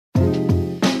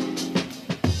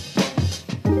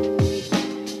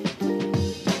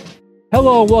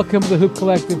Hello and welcome to the Hoop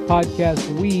Collective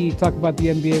podcast. We talk about the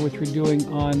NBA, which we're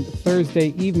doing on Thursday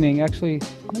evening. Actually,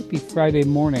 it might be Friday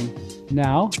morning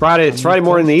now. It's Friday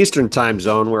morning in the Eastern time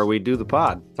zone where we do the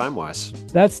pod, time-wise.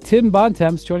 That's Tim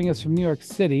Bontemps joining us from New York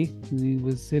City. He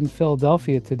was in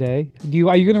Philadelphia today.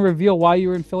 Are you going to reveal why you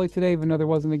were in Philly today, even though there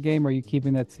wasn't a game, or are you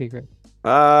keeping that secret?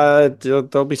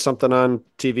 There'll be something on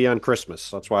TV on Christmas.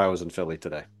 That's why I was in Philly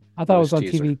today. I thought it was on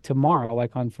TV tomorrow,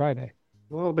 like on Friday.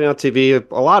 Well, it'll be on TV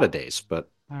a lot of days,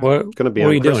 but it's going to be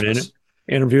on Christmas. What are you doing?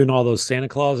 Interviewing all those Santa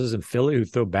Clauses in Philly who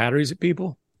throw batteries at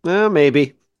people?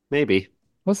 Maybe.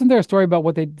 Wasn't there a story about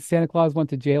Santa Claus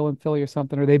went to jail in Philly or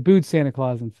something, or they booed Santa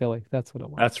Claus in Philly? That's what it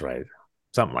was. That's right.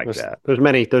 Something like that.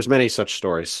 There's many such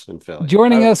stories in Philly.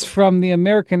 Joining us from the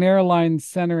American Airlines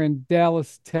Center in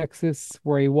Dallas, Texas,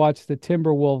 where he watched the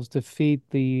Timberwolves defeat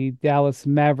the Dallas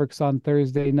Mavericks on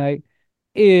Thursday night,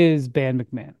 is Ban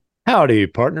McMahon. Howdy,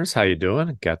 partners. How you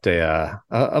doing? Got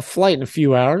a flight in a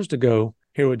few hours to go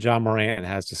hear what John Morant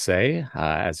has to say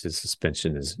as his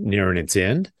suspension is nearing its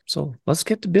end. So let's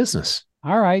get to business.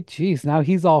 All right. Geez. Now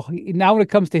now when it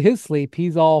comes to his sleep,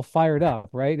 he's all fired up,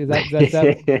 right? Is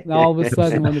that all of a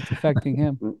sudden when it's affecting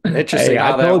him? Interesting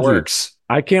how that works.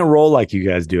 I can't roll like you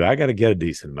guys do. I got to get a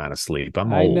decent amount of sleep.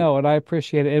 I'm old. I know, and I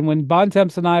appreciate it. And when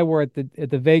Bontemps and I were at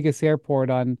the Vegas airport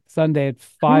on Sunday at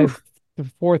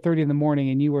 4:30 in the morning,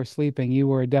 and you were sleeping, you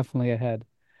were definitely ahead.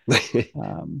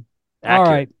 All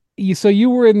right. So you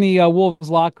were in the Wolves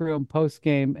locker room post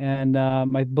game, and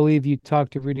I believe you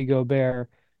talked to Rudy Gobert.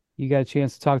 You got a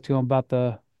chance to talk to him about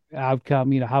the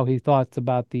outcome, how he thought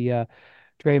about the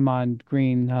Draymond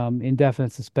Green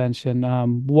indefinite suspension.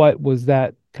 What was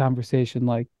that conversation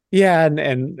like? Yeah,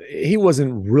 and he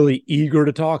wasn't really eager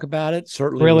to talk about it.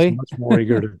 Certainly, really? Was much more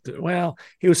eager to. Well,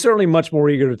 he was certainly much more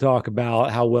eager to talk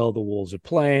about how well the Wolves are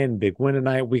playing. Big win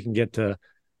tonight. We can get to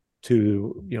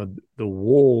the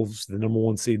Wolves, the number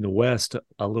one seed in the West,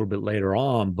 a little bit later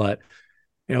on. But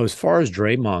as far as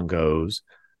Draymond goes,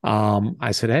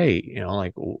 I said, hey,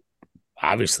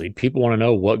 obviously people want to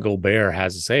know what Gobert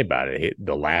has to say about it.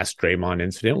 The last Draymond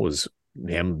incident was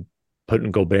him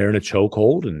putting Gobert in a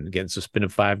chokehold and getting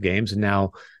suspended 5 games. And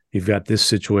now you've got this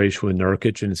situation with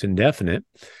Nurkic and it's indefinite.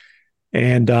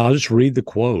 And I'll just read the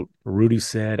quote. Rudy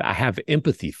said, I have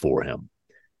empathy for him.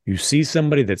 You see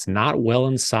somebody that's not well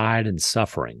inside and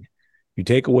suffering. You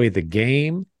take away the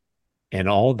game and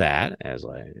all that,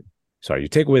 you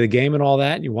take away the game and all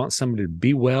that, and you want somebody to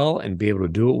be well and be able to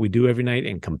do what we do every night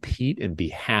and compete and be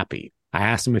happy. I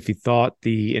asked him if he thought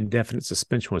the indefinite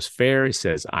suspension was fair. He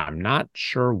says, I'm not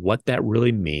sure what that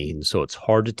really means, so it's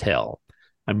hard to tell.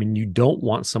 I mean, you don't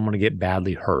want someone to get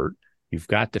badly hurt. You've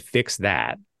got to fix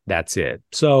that. That's it.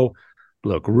 So,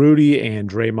 look, Rudy and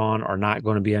Draymond are not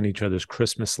going to be on each other's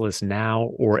Christmas list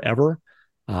now or ever.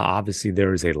 Obviously,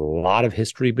 there is a lot of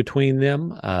history between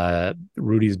them.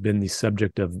 Rudy's been the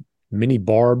subject of many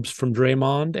barbs from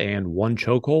Draymond and one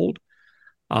chokehold.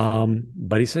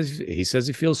 But he says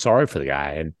he feels sorry for the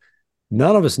guy, and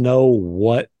none of us know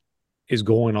what is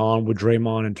going on with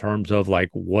Draymond in terms of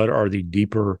what are the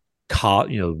deeper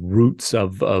roots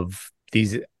of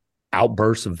these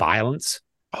outbursts of violence.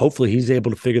 Hopefully he's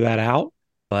able to figure that out.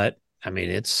 But I mean,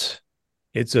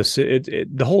 the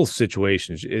whole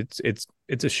situation.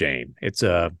 It's a shame. It's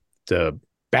a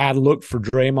bad look for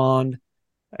Draymond.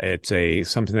 It's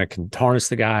something that can tarnish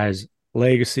the guy's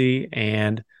legacy,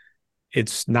 and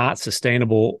it's not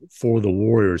sustainable for the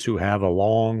Warriors, who have a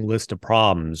long list of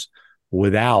problems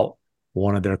without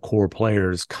one of their core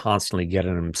players constantly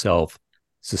getting himself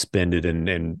suspended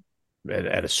and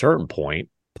at a certain point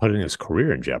putting his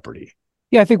career in jeopardy.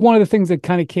 Yeah, I think one of the things that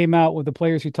kind of came out with the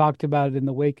players who talked about it in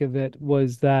the wake of it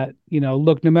was that,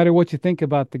 look, no matter what you think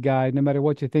about the guy, no matter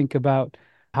what you think about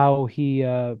how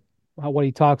what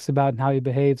he talks about and how he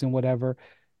behaves and whatever,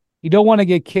 you don't want to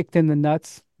get kicked in the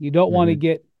nuts. You don't want to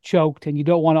get choked, and you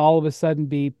don't want to all of a sudden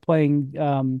be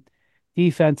playing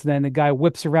defense and then the guy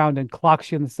whips around and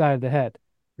clocks you in the side of the head.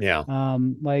 Yeah.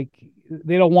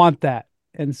 They don't want that.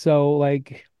 And so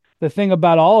the thing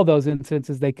about all of those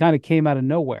incidents is they kind of came out of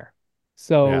nowhere.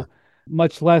 So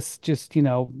much less just,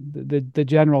 the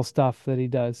general stuff that he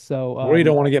does. So, or you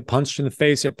don't want to get punched in the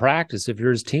face at practice if you're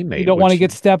his teammate. You don't want to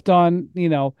get stepped on,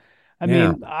 I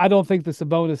mean, I don't think the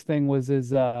Sabonis thing was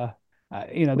as,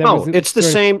 it's the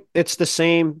same. It's the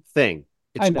same thing.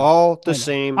 It's all the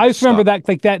same. I just remember that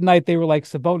that night they were like,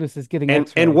 Sabonis is getting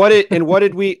and what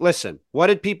did we listen? What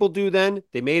did people do then?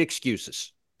 They made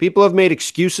excuses. People have made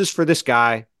excuses for this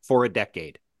guy for a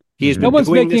decade. He's no one's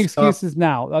making excuses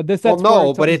now.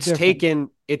 But it's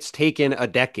taken a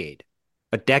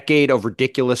decade of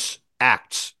ridiculous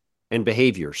acts and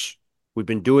behaviors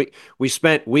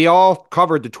We all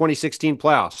covered the 2016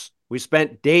 playoffs. We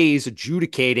spent days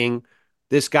adjudicating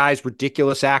this guy's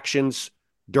ridiculous actions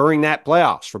during that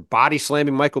playoffs, from body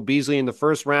slamming Michael Beasley in the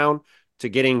first round to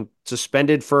getting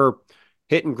suspended for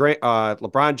hitting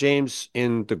LeBron James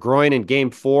in the groin in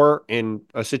game 4 in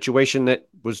a situation that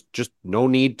was just no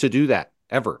need to do that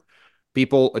ever.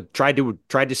 People tried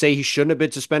to say he shouldn't have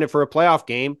been suspended for a playoff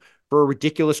game for a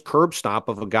ridiculous curb stomp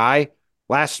of a guy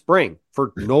last spring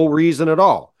for no reason at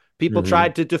all. People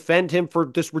tried to defend him for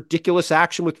this ridiculous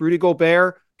action with Rudy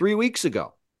Gobert 3 weeks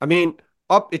ago. I mean,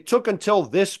 it took until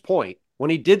this point when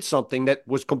he did something that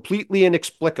was completely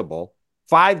inexplicable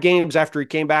 5 games after he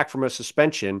came back from a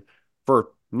suspension for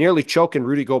nearly choking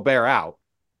Rudy Gobert out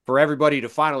for everybody to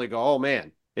finally go, oh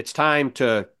man, it's time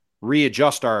to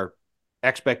readjust our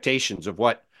expectations of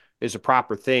what is a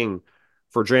proper thing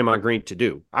for Draymond Green to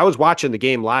do. I was watching the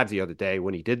game live the other day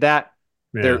when he did that.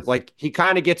 Yeah. He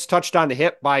kind of gets touched on the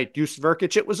hip by Yusuf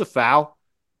Nurkic. It was a foul.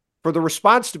 For the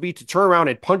response to be to turn around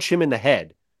and punch him in the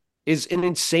head is an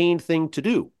insane thing to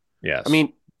do. Yes. I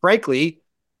mean, frankly,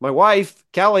 my wife,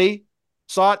 Kelly,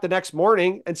 saw it the next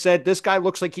morning and said, this guy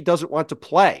looks like he doesn't want to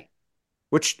play,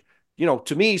 which,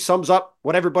 to me sums up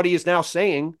what everybody is now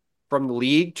saying from the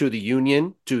league to the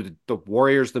union to the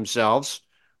Warriors themselves,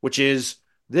 which is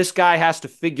this guy has to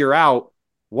figure out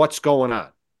what's going on.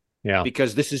 Yeah.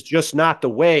 Because this is just not the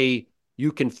way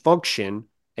you can function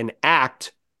and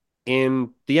act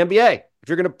in the NBA. If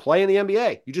you're going to play in the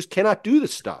NBA, you just cannot do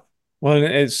this stuff. Well,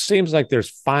 it seems like there's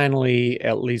finally,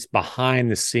 at least behind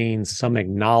the scenes, some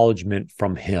acknowledgement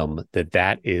from him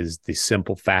that is the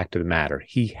simple fact of the matter.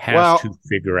 He has to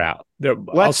figure out.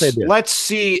 I'll say this. Let's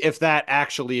see if that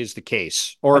actually is the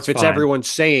case, or if it's everyone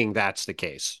saying that's the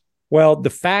case. Well,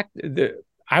 the fact that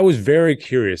I was very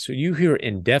curious. So you hear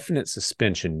indefinite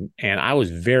suspension, and I was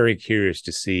very curious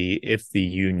to see if the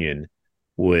union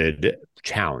would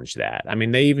challenge that. I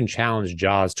mean, they even challenged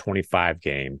Ja's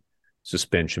 25-game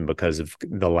suspension because of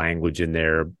the language in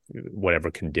there,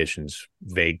 whatever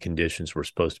vague conditions were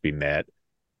supposed to be met.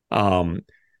 And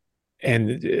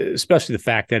especially the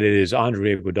fact that it is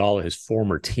Andre Iguodala, his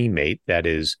former teammate, that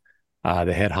is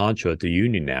the head honcho at the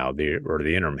union now, or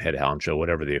the interim head honcho,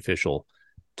 whatever the official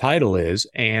title is.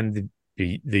 And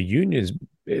the unions,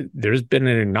 there's been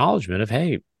an acknowledgement of,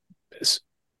 hey,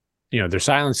 their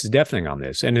silence is deafening on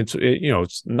this. And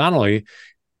it's not only,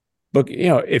 but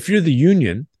if you're the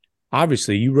union,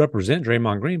 obviously you represent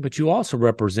Draymond Green, but you also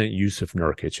represent Yusuf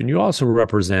Nurkic, and you also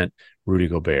represent Rudy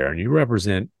Gobert, and you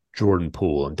represent Jordan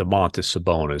Poole and Domantas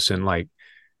Sabonis.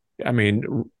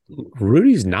 And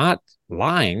Rudy's not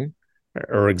lying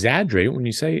or exaggerating when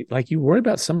you say, you worry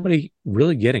about somebody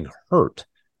really getting hurt.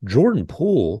 Jordan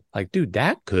Poole, dude,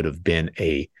 that could have been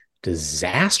a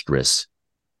disastrous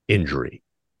injury.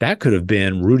 That could have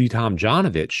been Rudy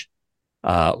Tomjanovich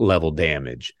level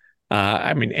damage.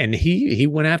 And he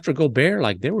went after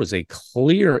Gobert there was a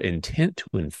clear intent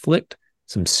to inflict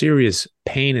some serious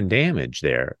pain and damage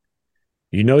there.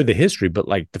 The history, but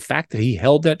the fact that he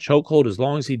held that chokehold as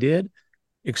long as he did,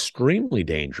 extremely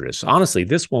dangerous. Honestly,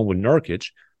 this one with Nurkic,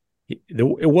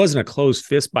 it wasn't a closed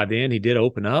fist by the end. He did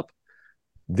open up.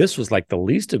 This was the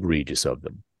least egregious of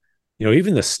them.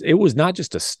 Even it was not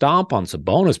just a stomp on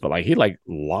Sabonis, but he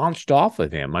launched off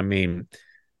of him. I mean,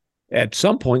 at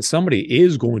some point, somebody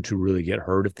is going to really get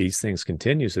hurt if these things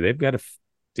continue. So they've got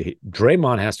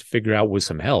Draymond has to figure out with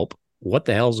some help what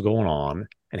the hell's going on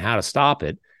and how to stop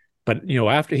it. But,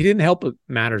 after he didn't help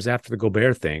matters after the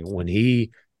Gobert thing, when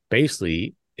he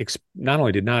basically not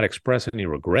only did not express any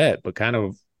regret, but kind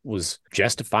of was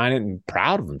justifying it and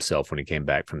proud of himself when he came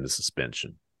back from the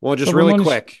suspension. Well, just really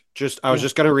quick, I was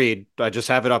just going to read. I just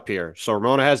have it up here. So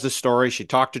Ramona has this story. She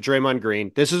talked to Draymond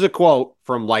Green. This is a quote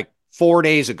from 4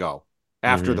 days ago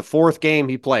after the 4th game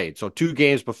he played. So 2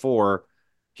 games before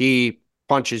he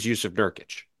punches Yusuf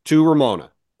Nurkic. To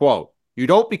Ramona, quote, "You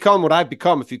don't become what I've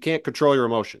become if you can't control your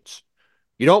emotions.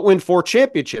 You don't win 4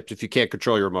 championships if you can't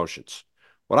control your emotions.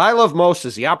 What I love most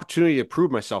is the opportunity to prove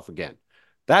myself again.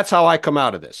 That's how I come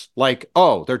out of this.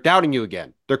 Oh, they're doubting you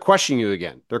again. They're questioning you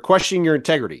again. They're questioning your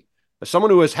integrity. As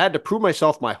someone who has had to prove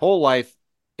myself my whole life,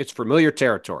 it's familiar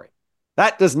territory."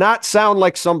 That does not sound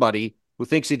like somebody who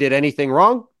thinks he did anything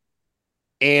wrong.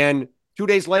 And 2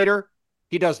 days later,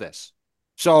 he does this.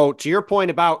 So to your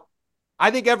point about,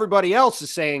 I think everybody else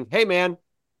is saying, hey, man,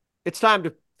 it's time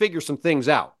to figure some things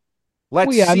out.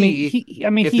 Let's see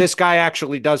if this guy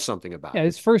actually does something about it.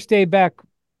 His first day back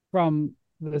from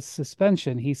the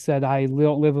suspension, he said, I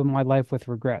don't live in my life with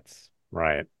regrets.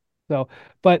 Right. So,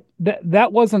 but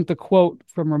that wasn't the quote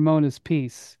from Ramona's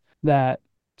piece that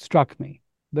struck me.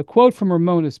 The quote from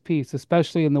Ramona's piece,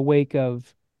 especially in the wake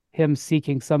of him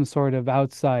seeking some sort of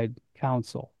outside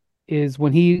counsel is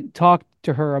when he talked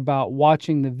to her about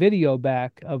watching the video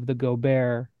back of the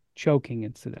Gobert choking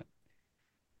incident.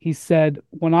 He said,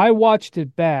 when I watched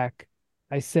it back,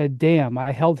 I said, damn,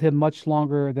 I held him much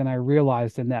longer than I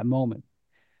realized in that moment.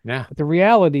 Yeah. But the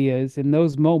reality is, in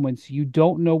those moments, you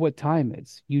don't know what time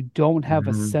is. You don't have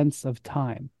a sense of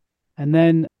time. And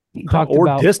then he talked or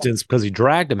about distance because he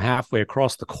dragged him halfway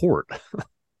across the court.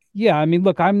 Yeah, I mean,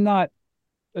 look, I'm not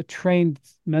a trained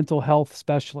mental health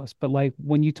specialist, but like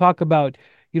when you talk about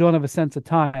you don't have a sense of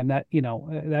time, that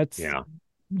that's Yeah.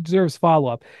 deserves follow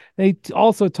up. They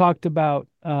also talked about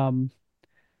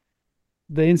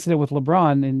the incident with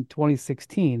LeBron in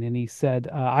 2016, and he said,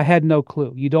 "I had no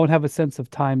clue. You don't have a sense of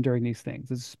time during these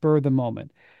things. It's spur of the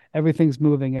moment. Everything's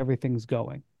moving, everything's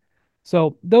going."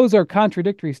 So those are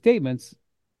contradictory statements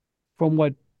from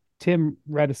what Tim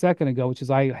read a second ago, which is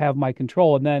I have my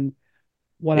control, and then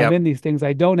when I'm in these things,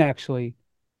 I don't actually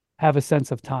have a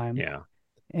sense of time. Yeah.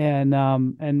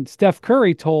 And Steph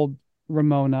Curry told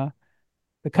Ramona,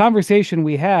 the conversation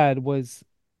we had was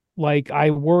like, I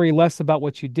worry less about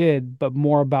what you did, but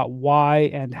more about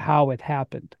why and how it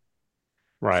happened.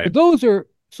 Right.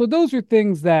 So those are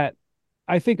things that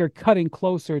I think are cutting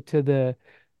closer to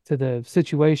the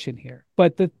situation here.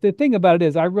 But the thing about it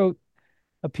is I wrote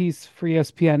a piece for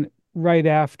ESPN right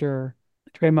after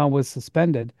Draymond was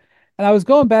suspended. And I was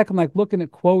going back and like looking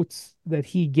at quotes that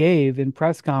he gave in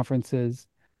press conferences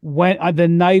when the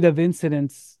night of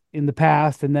incidents in the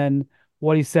past, and then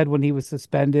what he said when he was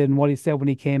suspended and what he said when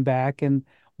he came back and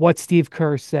what Steve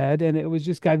Kerr said. And it was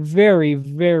just got very,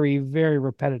 very, very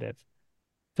repetitive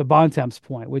to Bontemps'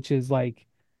 point, which is like,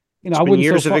 It's I been wouldn't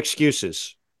years of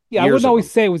excuses. Yeah, I Years wouldn't of always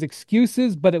them. say it was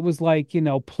excuses, but it was like,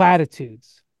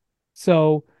 platitudes.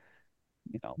 So,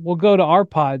 we'll go to our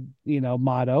pod,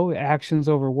 motto, actions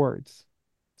over words.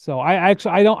 So I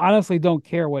don't honestly don't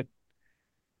care what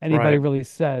anybody Right. really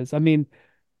says. I mean,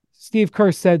 Steve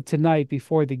Kerr said tonight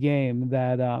before the game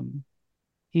that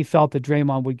he felt that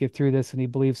Draymond would get through this and he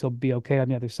believes he'll be okay on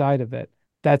the other side of it.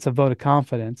 That's a vote of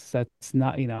confidence. That's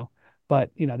not, but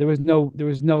there was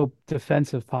no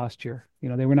defensive posture.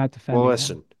 They were not Well, defending him.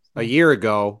 listen, a year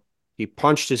ago, he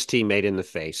punched his teammate in the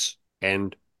face.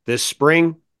 And this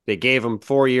spring, they gave him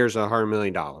 4 years and $100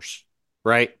 million.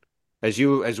 Right? As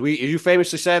you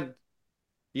famously said a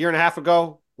year and a half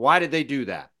ago, why did they do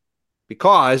that?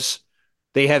 Because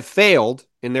they have failed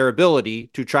in their ability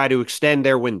to try to extend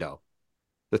their window.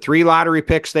 The 3 lottery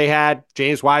picks they had,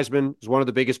 James Wiseman is one of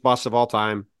the biggest busts of all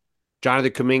time.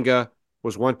 Jonathan Kuminga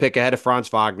was 1 pick ahead of Franz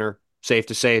Wagner. Safe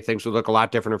to say things would look a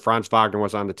lot different if Franz Wagner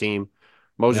was on the team.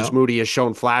 Moses Moody has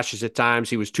shown flashes at times.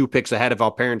 He was 2 picks ahead of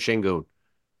Alperen Şengün.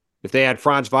 If they had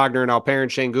Franz Wagner and Alperen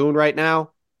Şengün right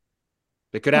now,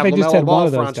 they could have They just LaMelo had one Ball,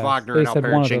 of those Franz guys. Wagner, They and just had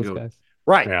Alperen one of those Şengün. guys.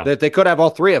 Right. Yeah. That they could have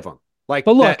all 3 of them. Like,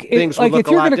 But look, things would look if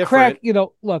a you're lot going to different.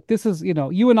 Look, this is,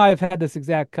 you and I have had this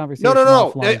exact conversation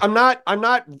No. offline.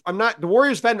 I'm not. The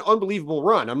Warriors have had an unbelievable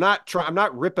run. I'm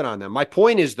not ripping on them. My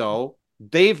point is, though,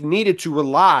 they've needed to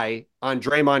rely on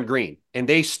Draymond Green, and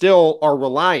they still are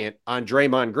reliant on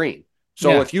Draymond Green.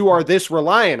 So if you are this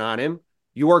reliant on him,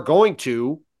 you are going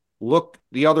to look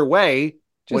the other way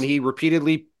when he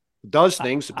repeatedly does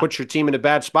things to put your team in a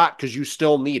bad spot because you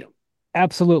still need him.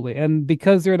 Absolutely. And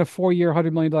because they're in a 4-year,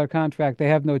 $100 million contract, they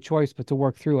have no choice but to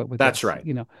work through it with That's this, right.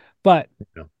 But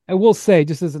Yeah. I will say,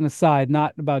 just as an aside,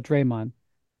 not about Draymond,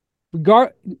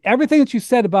 everything that you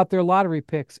said about their lottery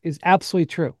picks is absolutely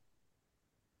true.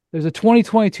 There's a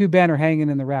 2022 banner hanging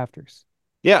in the rafters.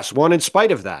 Yes, one in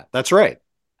spite of that. That's right.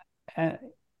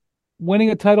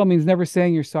 Winning a title means never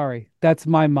saying you're sorry. That's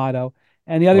my motto.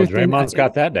 And the other thing, Draymond's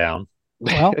got that down.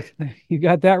 Well, you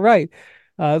got that right.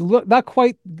 Look, not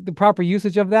quite the proper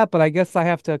usage of that, but I guess I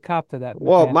have to cop to that.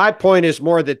 Well, my point is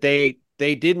more that they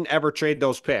didn't ever trade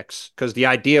those picks because the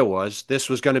idea was this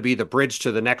was going to be the bridge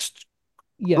to the next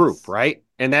group, right?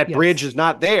 And that bridge is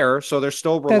not there, so they're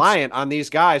still reliant on these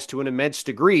guys to an immense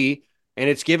degree, and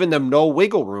it's given them no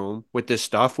wiggle room with this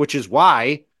stuff, which is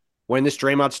why when this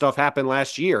Draymond stuff happened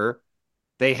last year,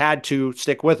 they had to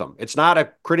stick with them. It's not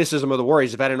a criticism of the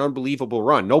Warriors. They've had an unbelievable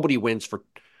run. Nobody wins for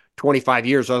 25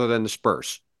 years other than the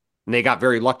Spurs. And they got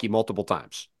very lucky multiple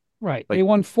times. Right. They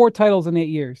won 4 titles in 8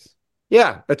 years.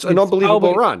 Yeah, it's an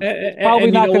unbelievable run. It's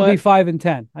probably not going to be 5 and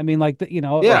 10. I mean,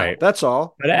 right. That's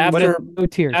all. But after no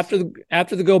tears.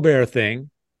 After the Gobert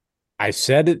thing, I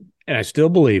said it and I still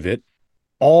believe it.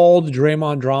 All the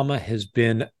Draymond drama has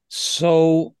been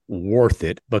so worth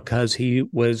it because he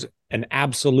was an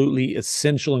absolutely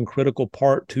essential and critical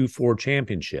part to 4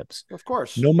 championships. Of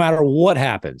course. No matter what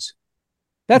happens.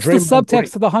 That's Draymond the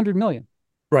subtext of the $100 million.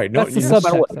 Right. That's the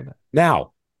subtext of it.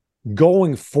 Now,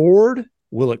 Going forward,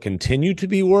 will it continue to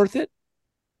be worth it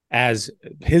as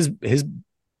his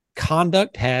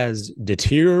conduct has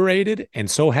deteriorated and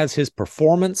so has his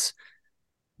performance?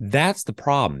 That's the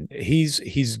problem.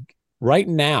 He's right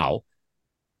now,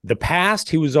 the past,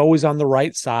 he was always on the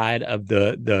right side of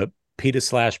the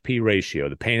P/P ratio,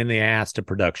 the pain in the ass to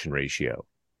production ratio.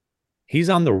 He's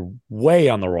way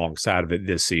on the wrong side of it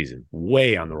this season,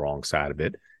 way on the wrong side of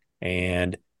it.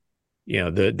 And,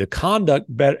 the conduct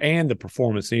better and the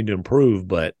performance need to improve,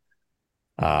 but,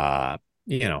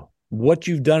 what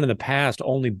you've done in the past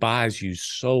only buys you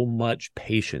so much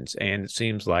patience. And it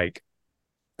seems like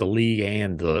the league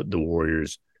and the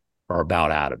Warriors are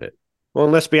about out of it. Well,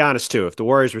 and let's be honest too. If the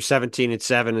Warriors were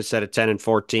 17-7 instead of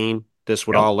 10-14, this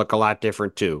would all look a lot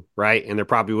different too, right? And there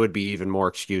probably would be even more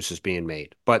excuses being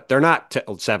made. But they're not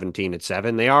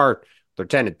 17-7. They're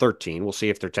 10-13. We'll see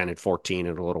if they're 10-14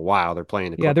 in a little while. They're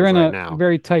playing the Clippers they're in right a now.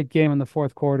 Very tight game in the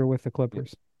fourth quarter with the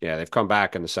Clippers. Yeah, they've come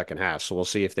back in the second half, so we'll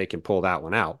see if they can pull that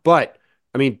one out. But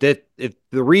I mean, if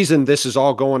the reason this is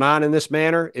all going on in this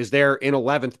manner is they're in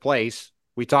 11th place.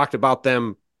 We talked about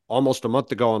them almost a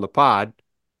month ago on the pod,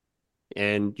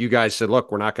 and you guys said,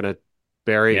 "Look, we're not going to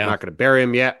bury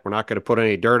them yet. We're not going to put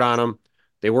any dirt on them."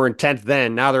 They were in 10th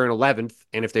then. Now they're in 11th,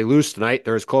 and if they lose tonight,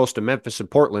 they're as close to Memphis and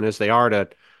Portland as they are to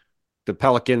the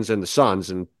Pelicans and the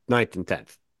Suns in 9th and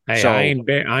 10th. Hey, so, I ain't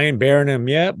burying them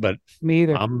yet, but me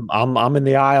either. I'm in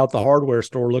the aisle at the hardware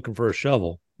store looking for a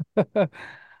shovel.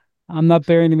 I'm not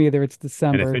burying them either. It's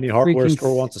December. And if any hardware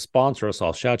store wants to sponsor us,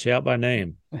 I'll shout you out by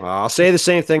name. Well, I'll say the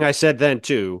same thing I said then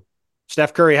too.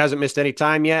 Steph Curry hasn't missed any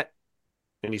time yet,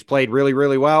 and he's played really,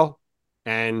 really well.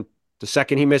 And the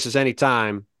second he misses any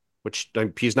time, which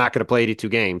he's not going to play 82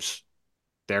 games,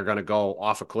 they're going to go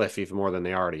off a cliff even more than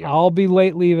they already are. I'll be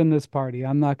late leaving this party.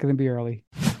 I'm not going to be early.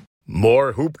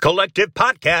 More Hoop Collective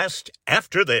podcast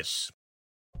after this.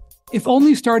 If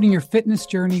only starting your fitness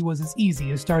journey was as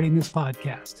easy as starting this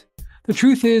podcast. The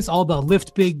truth is, all the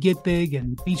lift big, get big,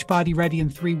 and Beachbody ready in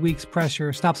 3 weeks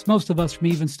pressure stops most of us from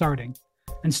even starting.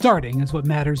 And starting is what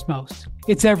matters most.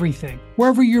 It's everything.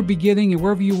 Wherever you're beginning and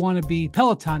wherever you want to be,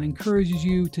 Peloton encourages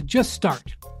you to just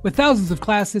start. With thousands of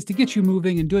classes to get you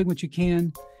moving and doing what you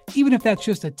can, even if that's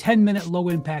just a 10-minute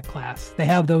low-impact class, they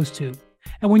have those too.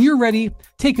 And when you're ready,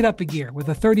 take it up a gear with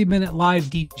a 30-minute live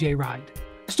DJ ride.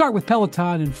 Start with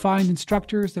Peloton and find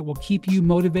instructors that will keep you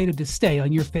motivated to stay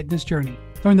on your fitness journey.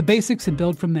 Learn the basics and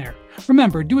build from there.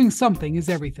 Remember, doing something is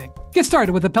everything. Get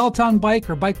started with a Peloton bike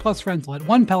or Bike Plus rental at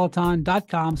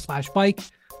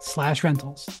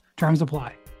onepeloton.com/bike/rentals. Terms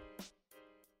apply.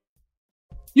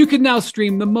 You can now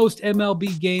stream the most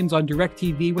MLB games on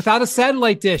DirecTV without a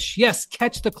satellite dish. Yes,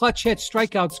 catch the clutch hits,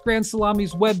 strikeouts, grand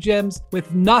salamis, web gems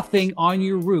with nothing on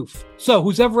your roof. So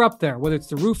who's ever up there, whether it's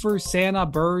the roofers, Santa,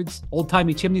 birds,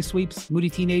 old-timey chimney sweeps, moody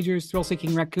teenagers,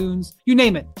 thrill-seeking raccoons, you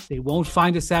name it, they won't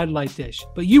find a satellite dish.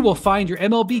 But you will find your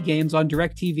MLB games on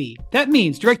DirecTV. That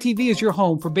means DirecTV is your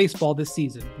home for baseball this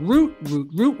season.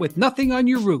 Root with nothing on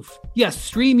your roof. Yes,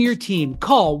 stream your team.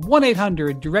 Call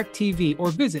 1-800-DirecTV or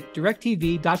visit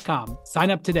DirecTV.com. Sign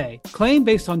up today. Claim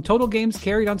based on total games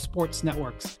carried on sports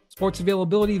networks. Sports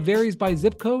availability varies by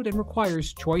zip code and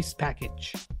requires choice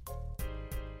package.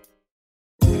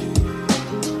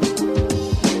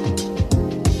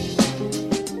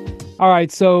 All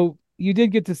right, so you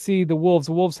did get to see the Wolves.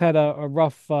 The Wolves had a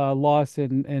rough loss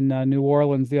in New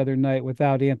Orleans the other night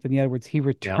without Anthony Edwards. He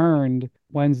returned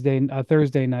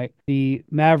Thursday night. The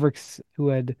Mavericks, who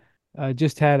had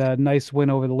just had a nice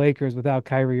win over the Lakers without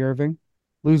Kyrie Irving,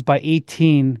 lose by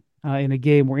 18 in a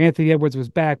game where Anthony Edwards was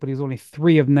back, but he was only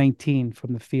 3 of 19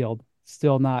 from the field.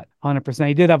 Still not 100%.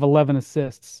 He did have 11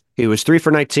 assists. He was 3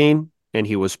 for 19, and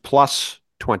he was plus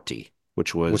 20,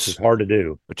 which is hard to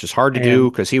do. Which is hard to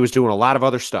do because he was doing a lot of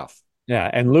other stuff. Yeah,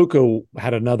 and Luka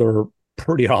had another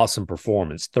pretty awesome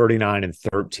performance, 39 and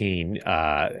 13.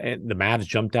 And the Mavs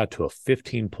jumped out to a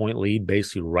 15-point lead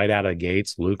basically right out of the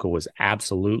gates. Luka was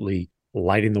absolutely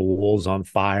lighting the Wolves on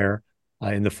fire.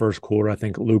 In the first quarter, I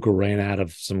think Luka ran out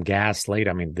of some gas late.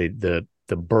 I mean, the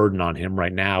burden on him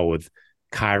right now with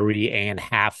Kyrie and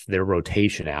half their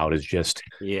rotation out is just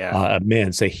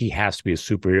immense. So he has to be a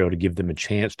superhero to give them a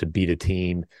chance to beat a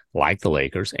team like the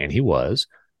Lakers, and he was,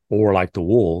 or like the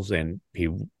Wolves, and he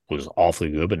was awfully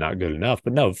good, but not good enough.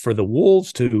 But no, for the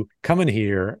Wolves to come in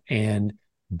here and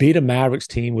beat a Mavericks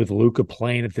team with Luka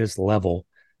playing at this level,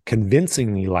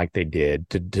 convincingly like they did,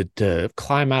 to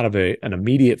climb out of an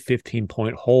immediate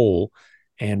 15-point hole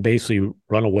and basically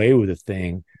run away with the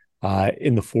thing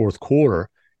in the fourth quarter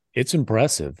It's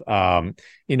impressive.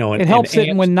 It helps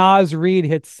it when Naz Reid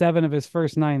hits 7 of his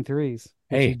first 9 threes.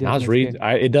 Hey, Naz Reid,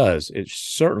 it does. It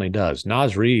certainly does.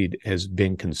 Naz Reid has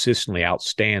been consistently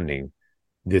outstanding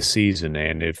this season.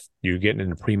 And if you're getting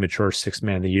into premature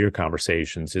 6-man of the year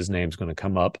conversations, his name's going to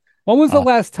come up. When was the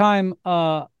last time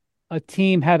a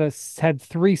team had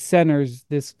 3 centers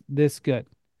this good?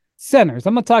 Centers.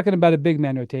 I'm not talking about a big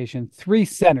man rotation. 3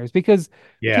 centers, because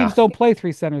teams don't play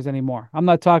 3 centers anymore. I'm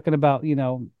not talking about,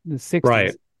 the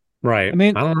 60s. Right. I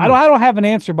mean, I don't have an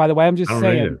answer, by the way. I'm just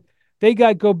saying they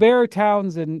got Gobert,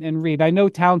 Towns, and Reed. I know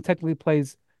Towns technically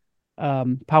plays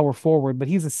power forward, but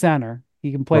he's a center.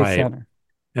 He can play center.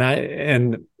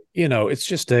 And it's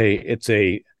just there's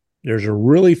a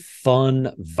really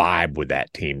fun vibe with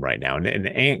that team right now. And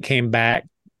Ant came back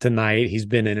tonight. He's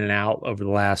been in and out over the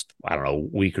last, I don't know,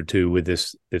 week or two with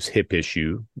this hip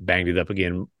issue. Banged it up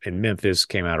again in Memphis,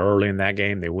 came out early in that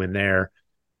game. They win there,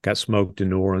 got smoked in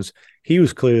New Orleans. He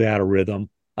was clearly out of rhythm.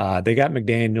 They got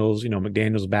McDaniels.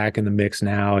 McDaniels back in the mix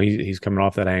now. He's coming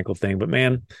off that ankle thing. But,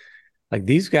 man, like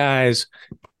these guys,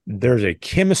 there's a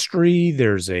chemistry.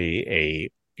 There's a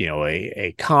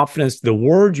confidence. The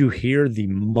word you hear the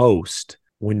most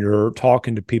when you're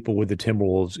talking to people with the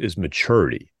Timberwolves is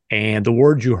maturity. And the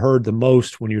word you heard the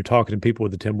most when you were talking to people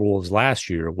with the Timberwolves last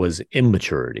year was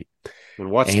immaturity.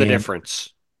 And what's the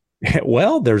difference?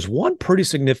 Well, there's one pretty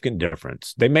significant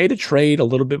difference. They made a trade a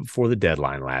little bit before the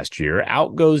deadline last year.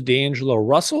 Out goes D'Angelo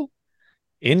Russell.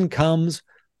 In comes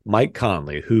Mike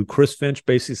Conley, who Chris Finch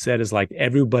basically said is like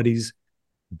everybody's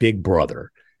big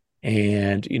brother.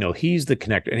 And, he's the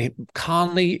connector. And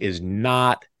Conley is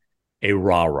not a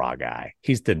rah-rah guy.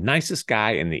 He's the nicest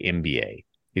guy in the NBA.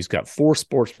 He's got 4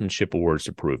 sportsmanship awards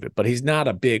to prove it, but he's not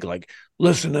a big, like,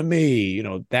 listen to me,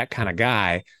 that kind of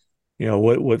guy.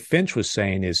 What Finch was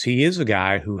saying is he is a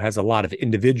guy who has a lot of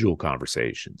individual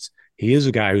conversations. He is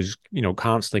a guy who's,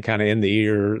 constantly kind of in the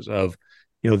ears of,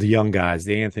 the young guys,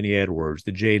 the Anthony Edwards,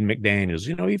 the Jaden McDaniels,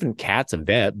 even Cat's a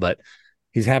vet, but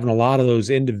he's having a lot of those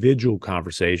individual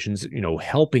conversations,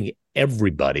 helping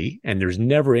everybody. And there's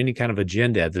never any kind of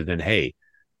agenda other than, hey,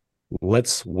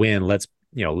 let's win. Let's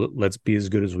be as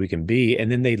good as we can be.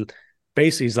 And then they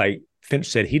basically, he's like Finch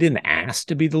said, he didn't ask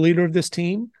to be the leader of this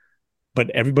team, but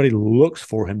everybody looks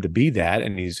for him to be that.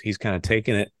 And he's kind of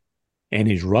taken it and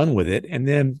he's run with it. And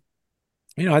then,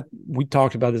 we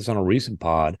talked about this on a recent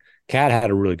pod. Cat had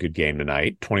a really good game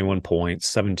tonight, 21 points,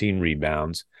 17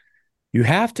 rebounds. You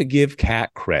have to give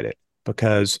Cat credit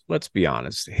because let's be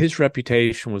honest, his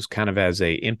reputation was kind of as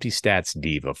a empty stats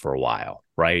diva for a while,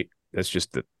 right? That's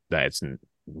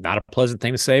not a pleasant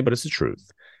thing to say, but it's the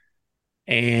truth.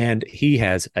 And he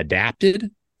has adapted.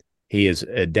 He has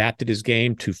adapted his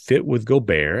game to fit with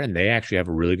Gobert, and they actually have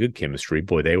a really good chemistry.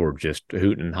 Boy, they were just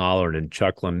hooting and hollering and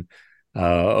chuckling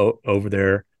over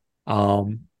there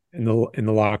in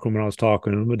the locker room when I was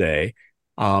talking to him today.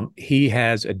 He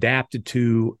has adapted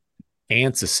to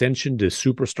Ant's ascension to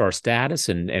superstar status,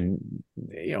 and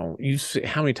you see,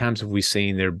 how many times have we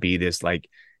seen there be this like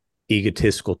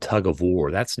egotistical tug of war?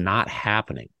 That's not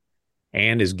happening.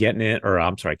 And is getting it, or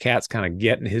I'm sorry, Cat's kind of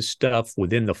getting his stuff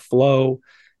within the flow.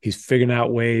 He's figuring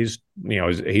out ways, he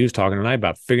was talking tonight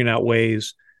about figuring out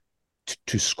ways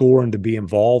to score and to be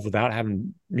involved without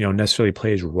having, necessarily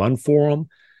players run for him.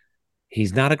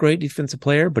 He's not a great defensive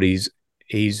player, but he's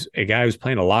a guy who's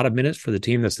playing a lot of minutes for the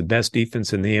team that's the best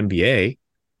defense in the NBA.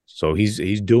 So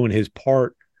he's doing his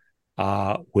part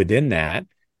within that.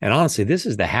 And honestly, this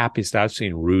is the happiest I've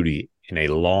seen Rudy in a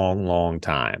long, long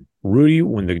time. Rudy,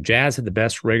 when the Jazz had the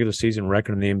best regular season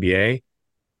record in the NBA,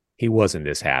 he wasn't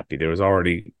this happy. There was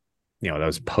already, that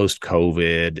was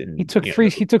post-COVID. And he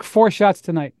took 4 shots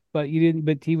tonight, but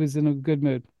he was in a good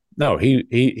mood. No, he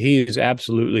is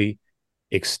absolutely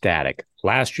ecstatic.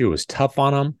 Last year was tough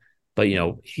on him, but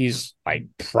he's like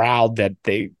proud that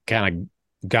they kind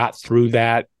of got through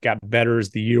that, got better as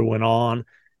the year went on.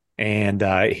 And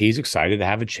he's excited to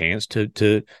have a chance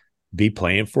to be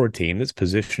playing for a team that's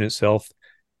positioned itself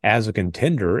as a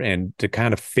contender and to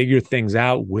kind of figure things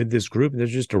out with this group. And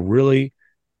there's just a really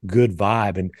good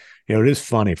vibe. And, it is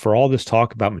funny for all this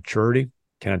talk about maturity.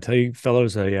 Can I tell you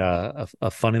fellows a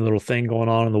funny little thing going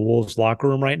on in the Wolves locker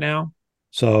room right now?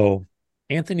 So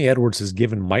Anthony Edwards has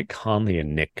given Mike Conley a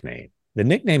nickname. The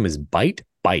nickname is Bite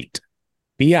Bite,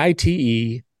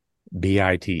 Bite,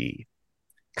 Bite.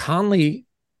 Conley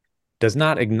does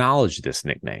not acknowledge this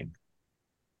nickname.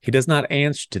 He does not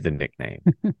answer to the nickname.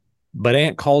 But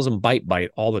Ant calls him Bite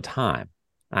Bite all the time.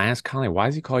 And I asked Conley, why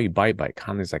does he call you Bite Bite?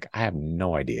 Conley's like, I have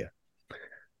no idea.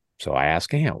 So I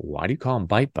asked Ant, why do you call him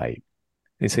Bite Bite?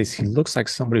 And he says, he looks like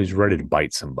somebody who's ready to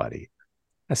bite somebody.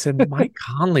 I said, Mike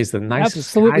Conley's the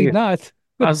nicest Absolutely guy. not.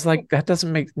 I was like, that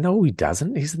doesn't make no, he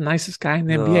doesn't. He's the nicest guy in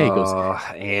the NBA. He goes,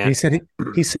 and he said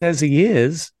he says he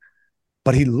is,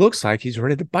 but he looks like he's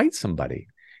ready to bite somebody.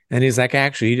 And he's like,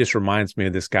 actually, he just reminds me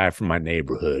of this guy from my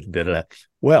neighborhood.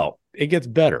 Well, it gets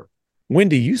better.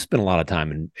 Wendy, you spent a lot of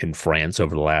time in France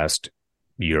over the last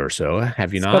year or so.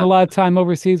 Have you not? Spent a lot of time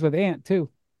overseas with Ant too.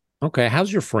 Okay.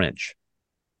 How's your French?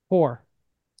 Poor.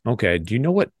 Okay. Do you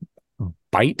know what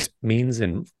bite means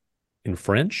in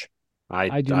French?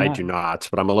 I do not,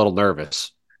 but I'm a little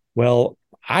nervous. Well,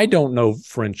 I don't know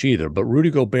French either, but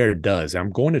Rudy Gobert does.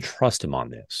 I'm going to trust him on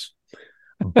this.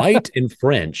 Bite in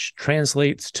French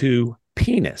translates to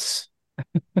penis.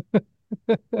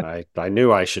 I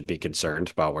knew I should be concerned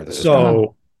about where this is going.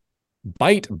 So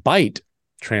bite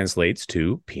translates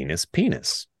to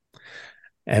penis.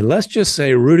 And let's just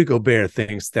say Rudy Gobert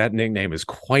thinks that nickname is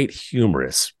quite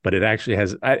humorous, but it actually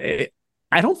has. I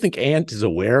don't think Ant is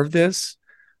aware of this,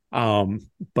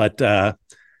 but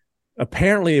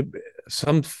apparently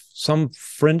some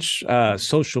French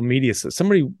social media said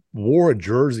somebody wore a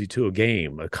jersey to a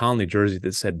game, a Conley jersey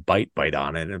that said "bite"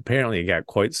 on it, and apparently it got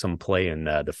quite some play in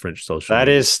the French social. That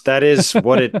is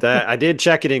what it. I did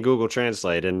check it in Google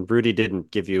Translate, and Rudy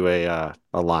didn't give you a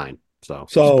line. So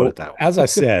put it that way. As I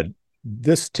said,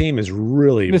 this team is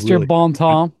really Mr. Really, Bon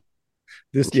Tom.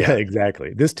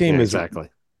 Exactly. This team is exactly.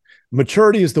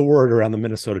 Maturity is the word around the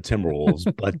Minnesota Timberwolves,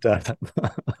 but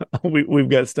we've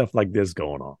got stuff like this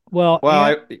going on. Well,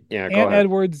 Ant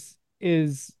Edwards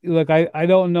is, look, I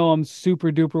don't know him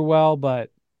super duper well, but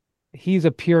he's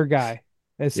a pure guy.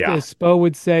 As Spo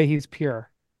would say, he's pure.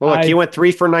 Well, look, he went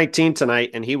 3 for 19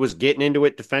 tonight, and he was getting into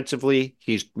it defensively.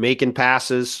 He's making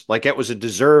passes like it was a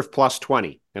deserved plus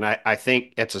 20. And I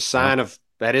think it's a sign of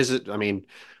that is it. I mean,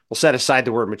 we'll set aside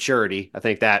the word maturity. I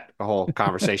think that the whole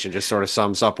conversation just sort of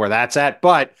sums up where that's at.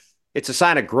 But it's a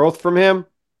sign of growth from him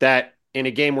that in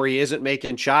a game where he isn't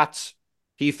making shots,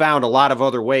 he found a lot of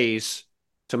other ways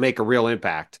to make a real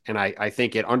impact. And I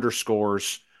think it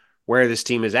underscores where this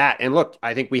team is at. And look,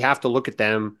 I think we have to look at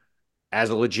them as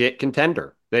a legit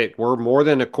contender. They were more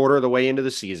than a quarter of the way into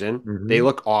the season. Mm-hmm. They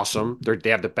look awesome. They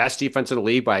have the best defense in the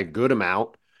league by a good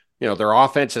amount. You know, their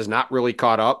offense has not really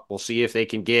caught up. We'll see if they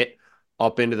can get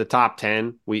up into the top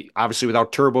 10. We obviously,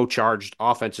 without turbocharged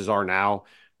offenses are now,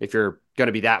 if you're going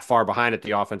to be that far behind at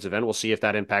the offensive end, we'll see if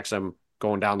that impacts them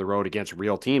going down the road against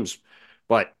real teams.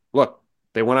 But look,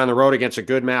 they went on the road against a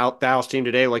good Dallas team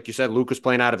today. Like you said, Luke was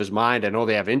playing out of his mind. I know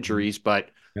they have injuries, but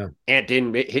Ant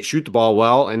didn't shoot the ball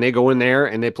well, and they go in there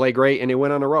and they play great, and they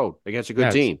went on the road against a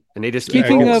good team. And they just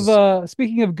speaking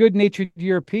of good-natured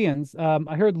Europeans,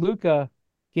 I heard Luka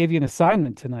gave you an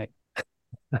assignment tonight.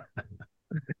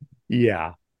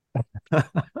 Yeah.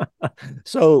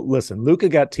 So listen, Luka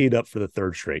got teed up for the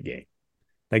third straight game.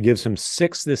 That gives him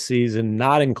 6 this season,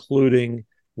 not including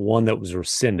one that was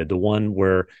rescinded, the one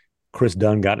where Chris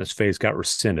Dunn got in his face, got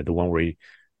rescinded, the one where he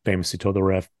famously told the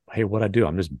ref, "Hey, what'd I do?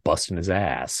 I'm just busting his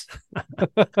ass."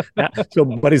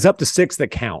 But he's up to 6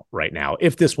 that count right now.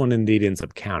 If this one indeed ends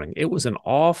up counting, it was an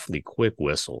awfully quick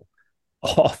whistle.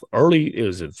 Early, it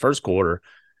was the first quarter.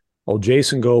 Old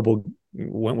Jason Goble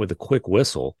went with a quick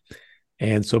whistle.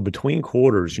 And so between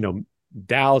quarters, you know,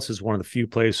 Dallas is one of the few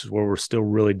places where we're still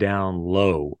really down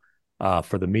low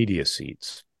for the media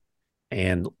seats.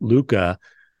 And Luka,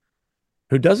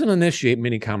 who doesn't initiate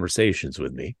many conversations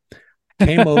with me,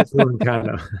 came over and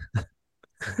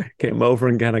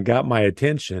kind of got my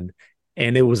attention,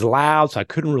 and it was loud, so I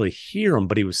couldn't really hear him,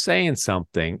 but he was saying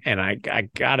something, and I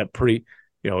got it pretty,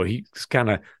 you know, he's kind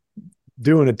of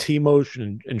doing a T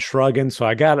motion and shrugging. So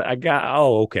I got,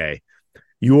 oh, okay.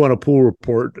 You want a pool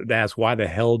report to ask why the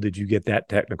hell did you get that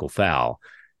technical foul?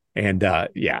 And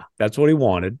yeah, that's what he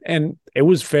wanted. And it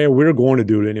was fair. We were going to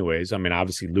do it anyways. I mean,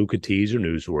 obviously Luka T's are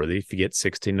newsworthy. If you get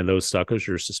 16 of those suckers,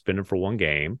 you're suspended for 1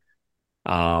 game.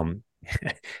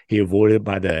 He avoided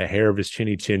by the hair of his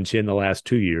chinny chin the last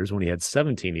 2 years when he had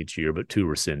 17 each year, but 2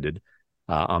 rescinded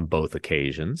on both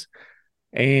occasions.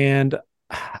 And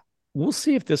we'll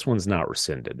see if this one's not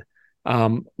rescinded.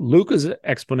 Luka's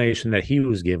explanation that he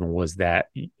was given was that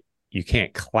you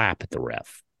can't clap at the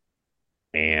ref,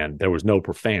 and there was no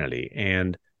profanity.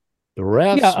 And the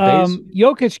refs,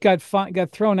 Jokic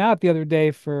got thrown out the other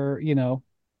day for, you know,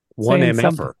 one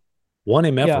MFer. One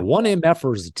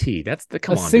MFer is a T. That's the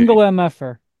come a on, single dude.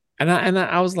 MFer. And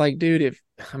I was like, dude,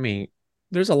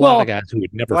 there's a lot of guys who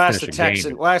would never finish a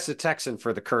game. Well, ask the Texan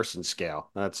for the cursing scale.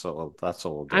 That's all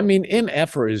we'll do. I mean,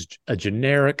 MFer is a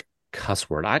generic cuss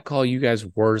word. I call you guys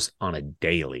worse on a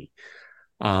daily.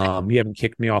 You haven't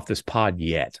kicked me off this pod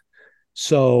yet.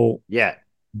 So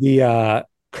the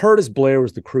Curtis Blair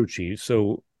was the crew chief.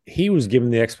 So he was given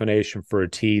the explanation for a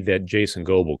T that Jason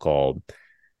Goble called.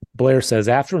 Blair says,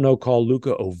 after a no call,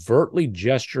 Luka overtly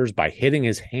gestures by hitting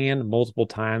his hand multiple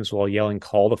times while yelling,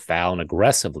 call the foul, and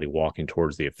aggressively walking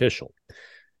towards the official.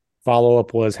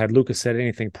 Follow-up was, had Luka said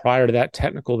anything prior to that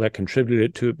technical that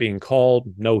contributed to it being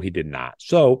called? No, he did not.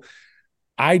 So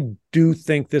I do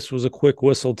think this was a quick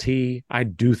whistle tee. I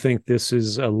do think this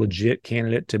is a legit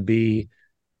candidate to be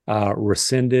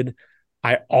rescinded.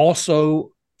 I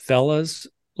also, fellas,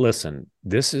 listen,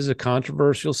 this is a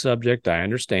controversial subject. I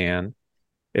understand.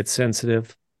 It's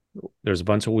sensitive. There's a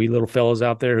bunch of wee little fellas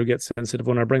out there who get sensitive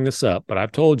when I bring this up, but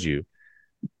I've told you,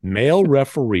 male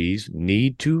referees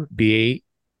need to be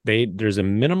there's a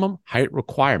minimum height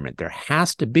requirement. There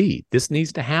has to be. This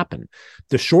needs to happen.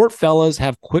 The short fellas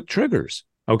have quick triggers,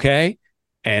 okay?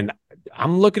 And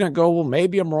I'm looking at well,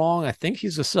 maybe I'm wrong. I think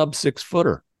he's a sub 6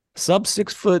 footer. Sub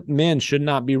 6 foot men should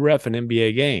not be ref in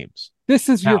NBA games. This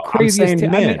is your craziest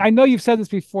take. I mean, I know you've said this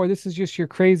before. This is just your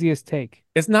craziest take.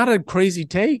 It's not a crazy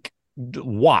take.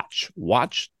 Watch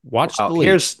the league.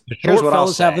 Here's what I'll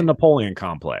say. Have the Napoleon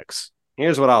complex.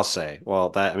 Here's what I'll say. Well,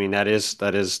 that is.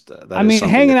 I mean,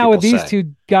 hanging out with these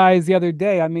two guys the other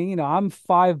day. I mean, I'm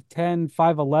 5'10",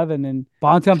 5'11", and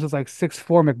Bontemps is like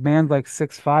 6'4", McMahon's like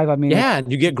 6'5". I mean, yeah,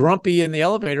 and you get grumpy in the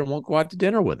elevator and won't go out to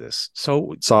dinner with us.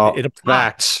 So it's all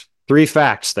facts. 3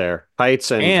 facts there: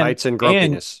 heights and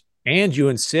grumpiness. And you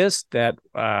insist that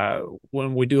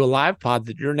when we do a live pod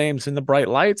that your name's in the bright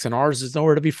lights and ours is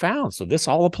nowhere to be found. So this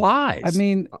all applies. I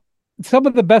mean, some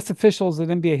of the best officials in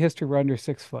NBA history were under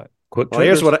 6 foot. Well,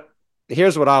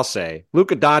 here's what I'll say.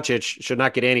 Luka Doncic should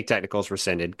not get any technicals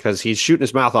rescinded because he's shooting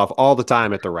his mouth off all the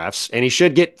time at the refs, and he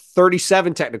should get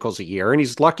 37 technicals a year, and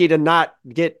he's lucky to not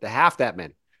get half that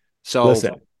many. So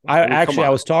listen, I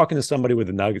was talking to somebody with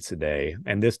the Nuggets today,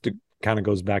 and this kind of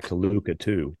goes back to Luka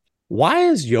too. Why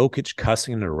is Jokic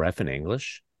cussing at a ref in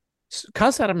English?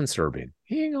 Cuss at him in Serbian.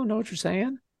 He ain't gonna know what you're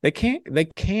saying. They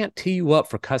can't tee you up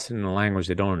for cussing in a language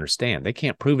they don't understand. They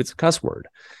can't prove it's a cuss word.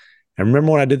 And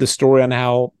remember when I did the story on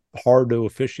how hard to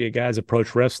officiate guys approach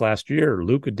refs last year,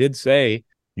 Luka did say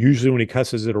usually when he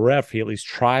cusses at a ref, he at least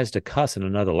tries to cuss in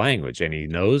another language. And he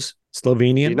knows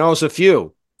Slovenian. He knows a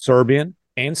few. Serbian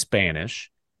and Spanish.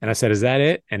 And I said, is that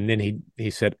it? And then he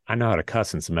said, I know how to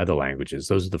cuss in some other languages.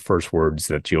 Those are the first words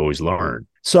that you always learn.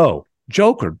 So,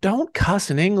 Joker, don't cuss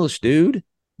in English, dude.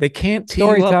 They can't tee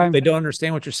you up if they don't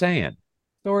understand what you're saying.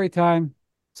 Story time.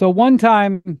 So one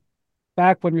time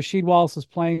back when Rasheed Wallace was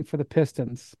playing for the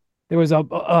Pistons, there was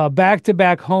a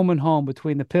back-to-back home and home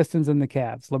between the Pistons and the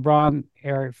Cavs. LeBron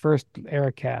era, first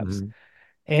era Cavs. Mm-hmm.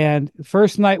 And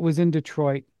first night was in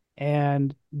Detroit.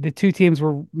 And the two teams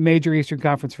were major Eastern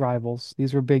Conference rivals.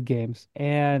 These were big games.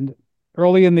 And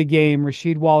early in the game,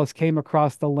 Rasheed Wallace came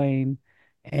across the lane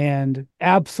and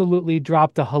absolutely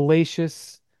dropped a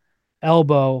hellacious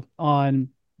elbow on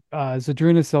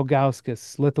Zydrunas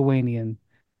Ilgauskas, Lithuanian,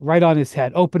 right on his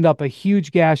head. Opened up a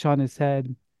huge gash on his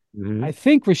head. Mm-hmm. I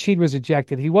think Rasheed was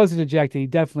ejected. He wasn't ejected. He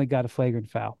definitely got a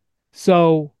flagrant foul.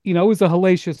 So, it was a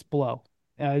hellacious blow.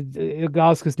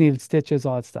 Ilgauskas needed stitches,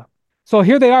 all that stuff. So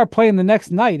here they are playing the next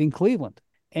night in Cleveland.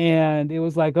 And it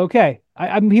was like, okay,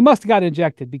 he must have got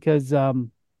ejected because, it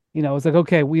was like,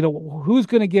 okay, who's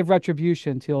going to give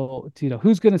retribution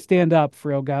who's going to stand up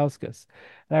for Ilgauskas?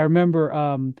 And I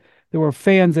remember there were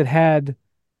fans that had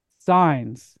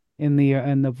signs in the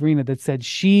arena that said,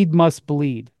 "Sheed must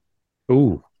bleed."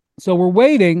 Ooh. So we're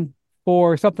waiting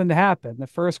for something to happen. The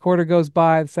first quarter goes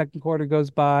by, the second quarter goes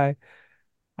by.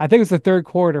 I think it was the third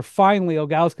quarter. Finally,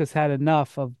 Ilgauskas had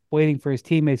enough of waiting for his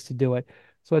teammates to do it.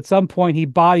 So at some point, he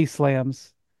body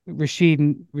slams Rasheed,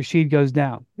 and Rasheed goes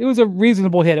down. It was a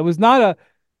reasonable hit. It was not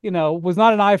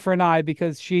an eye for an eye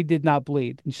because Sheed did not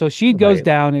bleed. And so Sheed goes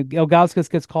down, and Ilgauskas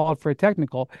gets called for a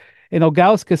technical. And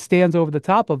Ilgauskas stands over the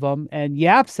top of him and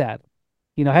yaps at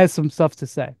him, has some stuff to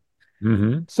say.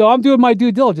 Mm-hmm. So I'm doing my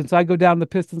due diligence. I go down to the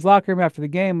Pistons locker room after the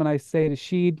game, and I say to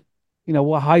Sheed,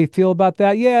 how you feel about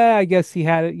that? Yeah, I guess he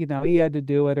had it, he had to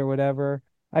do it or whatever.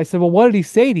 I said, well, what did he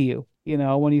say to you,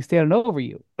 when he's standing over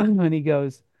you? And he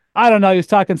goes, I don't know. He was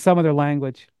talking some other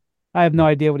language. I have no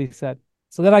idea what he said.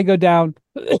 So then I go down.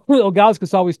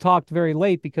 Ilgauskas always talked very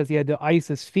late because he had to ice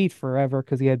his feet forever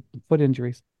because he had foot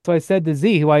injuries. So I said to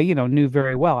Z, who I, knew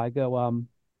very well, I go,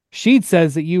 Sheed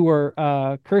says that you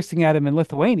were cursing at him in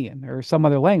Lithuanian or some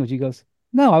other language. He goes,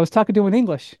 no, I was talking to him in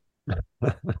English.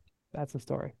 That's the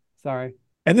story. Sorry.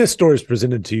 And this story is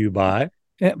presented to you by?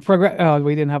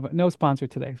 We didn't have no sponsor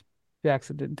today.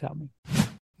 Jackson didn't tell me.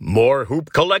 More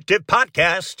Hoop Collective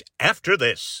podcast after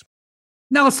this.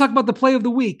 Now let's talk about the play of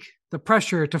the week. The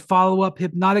pressure to follow up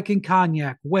Hypnotic and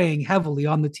Cognac weighing heavily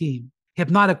on the team.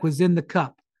 Hypnotic was in the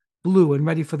cup, blue and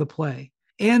ready for the play.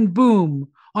 And boom,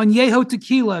 Añejo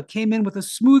Tequila came in with a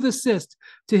smooth assist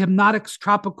to Hypnotic's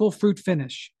tropical fruit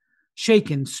finish.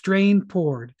 Shaken, strained,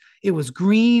 poured. It was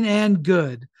green and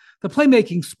good. The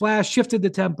playmaking splash shifted the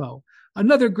tempo.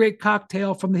 Another great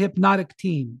cocktail from the Hypnotic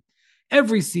team.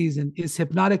 Every season is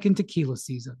Hypnotic and Tequila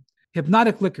season.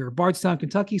 Hypnotic Liquor, Bardstown,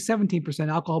 Kentucky, 17%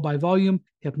 alcohol by volume.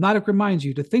 Hypnotic reminds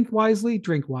you to think wisely,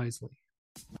 drink wisely.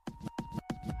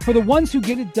 For the ones who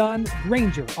get it done,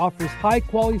 Grainger offers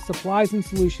high-quality supplies and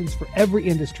solutions for every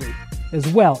industry, as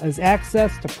well as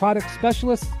access to product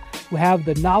specialists who have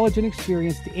the knowledge and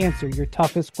experience to answer your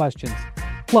toughest questions.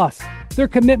 Plus, their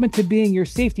commitment to being your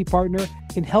safety partner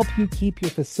can help you keep your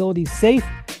facility safe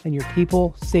and your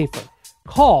people safer.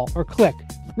 Call or click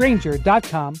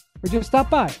Grainger.com or just stop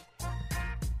by.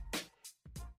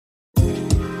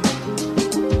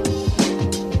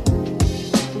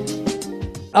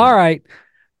 All right.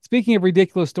 Speaking of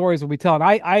ridiculous stories we'll be telling,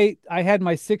 I had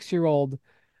my 6-year-old.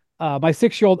 My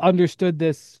 6-year-old understood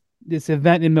this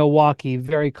event in Milwaukee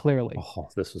very clearly. Oh,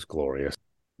 this was glorious.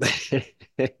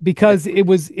 Because it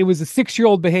was a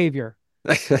 6-year-old behavior,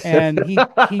 and he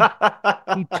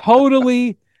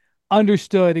totally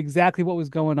understood exactly what was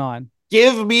going on.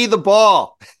 Give me the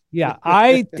ball. Yeah,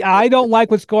 I don't like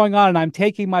what's going on, and I'm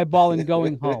taking my ball and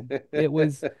going home. It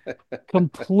was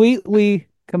complete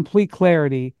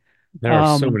clarity. There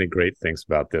are so many great things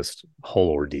about this whole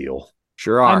ordeal.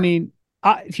 Sure are. I mean,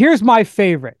 here's my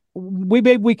favorite.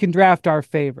 Maybe we can draft our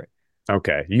favorite.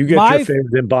 Okay, you get your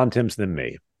favorite, then Bontemps, then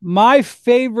me. My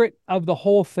favorite of the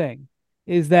whole thing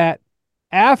is that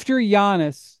after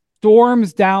Giannis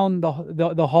storms down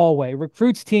the hallway,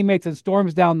 recruits teammates and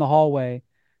storms down the hallway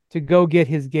to go get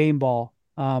his game ball,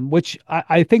 which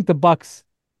I think the Bucks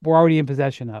were already in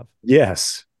possession of.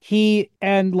 Yes.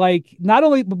 Not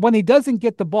only when he doesn't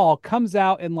get the ball, comes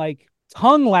out and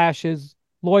tongue lashes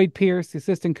Lloyd Pierce, the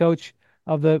assistant coach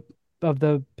of the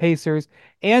Pacers,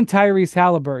 and Tyrese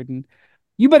Halliburton.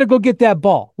 You better go get that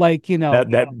ball. Hey,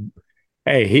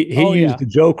 he used the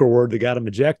Joker word that got him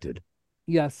ejected.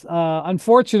 Yes.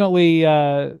 Unfortunately,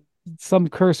 some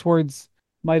curse words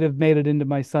might have made it into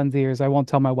my son's ears. I won't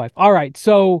tell my wife. All right.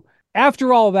 So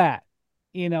after all that,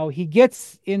 he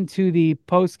gets into the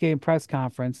post-game press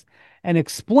conference and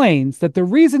explains that the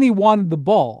reason he wanted the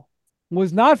ball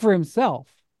was not for himself.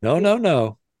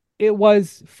 No. It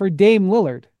was for Dame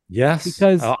Lillard. Yes,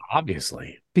 because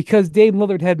obviously. Because Dame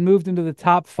Lillard had moved into the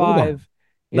top 5.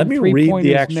 Let me read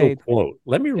the actual quote.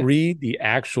 Let me read the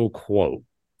actual quote.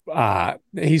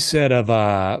 He said of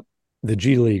the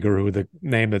G Leaguer, who the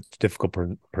name that's difficult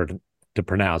to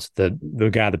pronounce, the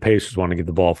guy the Pacers want to get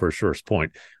the ball for his first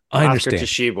point. I understand. Oscar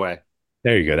Tshiebwe.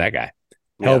 There you go, that guy.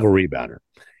 Hell of a rebounder.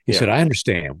 He said, I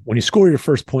understand. When you score your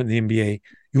first point in the NBA,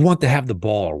 you want to have the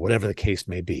ball or whatever the case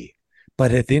may be.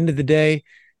 But at the end of the day,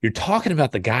 you're talking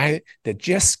about the guy that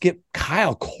just skipped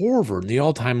Kyle Korver in the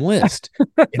all-time list.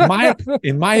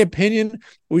 In my opinion,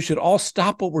 we should all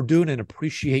stop what we're doing and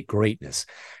appreciate greatness.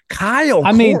 Listen,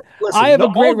 I have a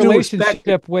great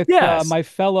relationship with my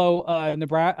fellow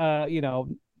Nebraska.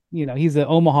 He's an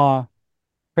Omaha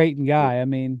Creighton guy.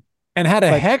 And had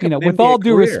a heck of an with NBA all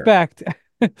due career. Respect.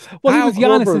 Well, he was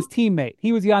Giannis's teammate.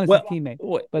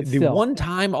 But the still.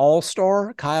 one-time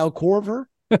All-Star Kyle Korver,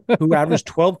 who averaged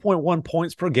 12.1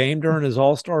 points per game during his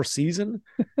All-Star season.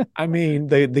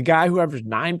 The guy who averaged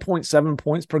 9.7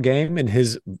 points per game in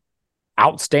his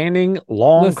outstanding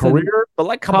long career.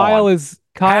 But Kyle is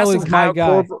my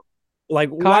guy.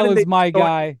 Korver, Kyle is my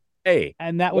guy. Hey,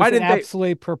 and that was an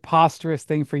absolutely preposterous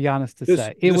thing for Giannis to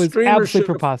say. It was absolutely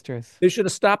preposterous. They should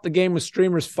have stopped the game with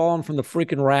streamers falling from the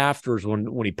freaking rafters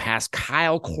when he passed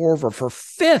Kyle Korver for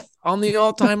 5th on the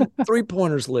all-time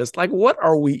three-pointers list. What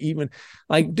are we even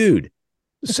dude?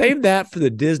 Save that for the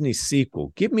Disney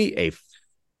sequel. Give me a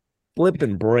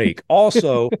flipping break.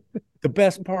 Also, the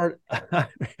best part.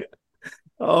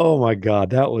 Oh my God,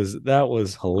 that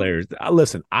was hilarious.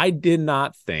 Listen, I did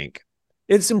not think.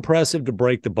 It's impressive to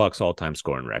break the Bucks all-time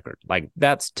scoring record.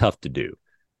 That's tough to do.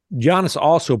 Giannis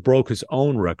also broke his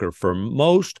own record for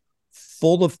most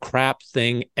full of crap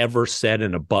thing ever said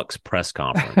in a Bucks press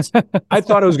conference. I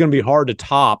thought it was going to be hard to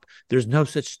top. There's no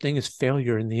such thing as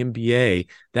failure in the NBA.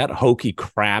 That hokey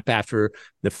crap after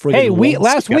the friggin'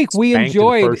 last week we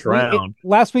enjoyed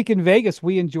last week in Vegas.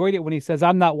 We enjoyed it when he says,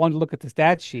 "I'm not one to look at the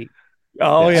stat sheet."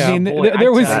 Oh yeah,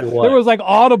 there was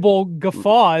audible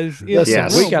guffaws. Listen,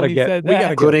 we got to get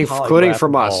including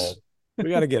from us. We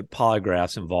got to get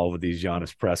polygraphs involved with these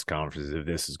Giannis press conferences if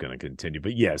this is going to continue.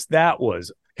 But yes,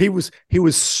 he was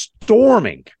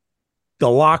storming the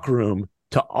locker room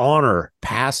to honor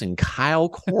passing Kyle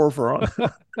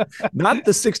Korver. Not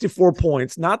the 64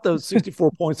 points, not those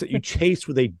 64 points that you chased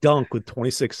with a dunk with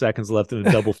 26 seconds left in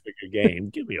a double-figure game.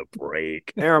 Give me a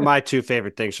break. Here are my two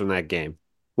favorite things from that game.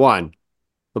 One,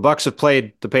 the Bucks have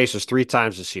played the Pacers 3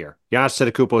 times this year.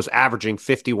 Giannis Antetokounmpo is averaging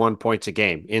 51 points a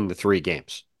game in the 3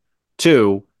 games.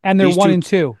 2, and they're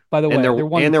 1-2, by the way. They're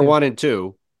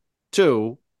 1-2.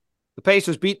 2, the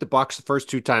Pacers beat the Bucks the first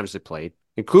 2 times they played,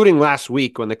 including last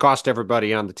week when they cost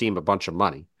everybody on the team a bunch of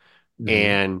money. Mm-hmm.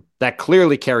 And that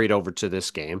clearly carried over to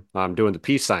this game. I'm doing the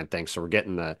peace sign thing, so we're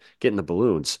getting the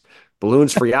balloons for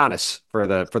Giannis for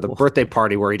the birthday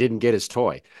party where he didn't get his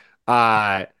toy.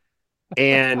 And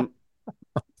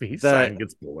peace sign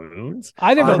gets balloons.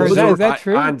 I never heard that. Is that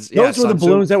true? Those were the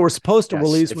balloons that were supposed to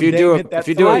release. If you do a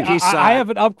peace sign, I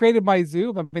haven't upgraded my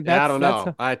Zoom. I mean, I don't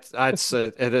know.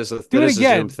 It is a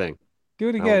Zoom thing. Do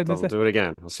it again. I'll do it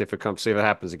again. We'll see if it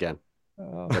happens again.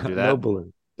 Oh, do that. No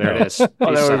balloon. There it is. There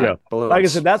we go. Balloons. Like I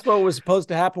said, that's what was supposed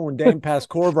to happen when Dame passed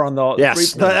Korver on the.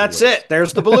 Yes, that's it.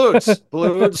 There's the balloons.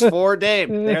 Balloons for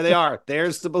Dame. There they are.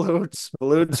 There's the balloons.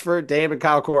 Balloons for Dame and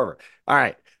Kyle Korver. All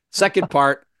right. Second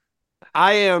part.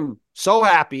 I am so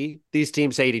happy these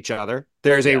teams hate each other.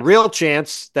 There's a real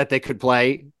chance that they could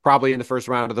play probably in the first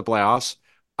round of the playoffs.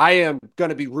 I am going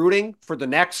to be rooting for the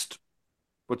next,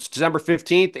 December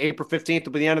 15th, April 15th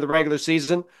will be the end of the regular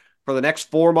season. For the next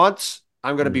 4 months,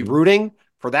 I'm going to be rooting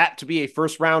for that to be a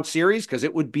first round series because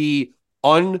it would be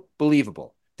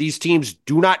unbelievable. These teams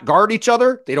do not guard each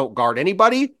other. They don't guard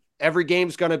anybody. Every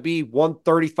game's going to be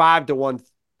 135 to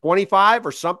 125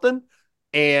 or something.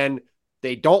 And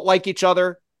they don't like each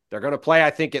other. They're going to play, I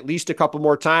think, at least a couple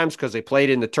more times because they played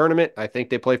in the tournament. I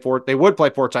think they would play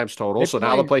 4 times total.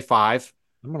 Now they'll play 5.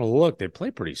 I'm going to look. They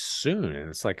play pretty soon. And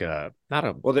it's like January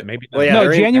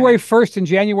 1st and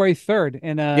January 3rd.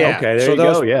 And okay, there you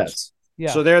go. Yes. Yeah.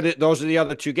 So those are the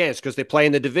other 2 games because they play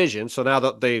in the division. So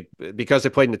now because they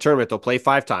played in the tournament, they'll play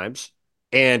 5 times.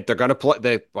 And they're going to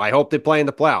play. I hope they play in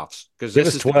the playoffs because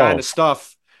this is 12. The kind of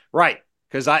stuff. Right.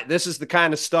 Because this is the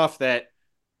kind of stuff that,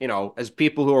 as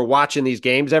people who are watching these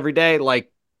games every day,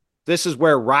 like this is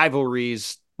where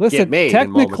rivalries get made.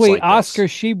 Technically, like Oscar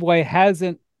Tshiebwe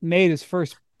hasn't made his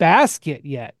first basket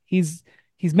yet. He's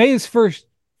made his first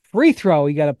free throw.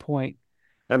 He got a point.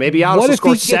 And maybe Giannis will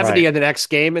score 70 in the next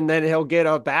game, and then he'll get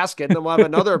a basket, and then we'll have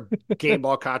another game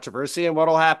ball controversy, and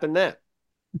what'll happen then?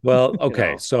 Well,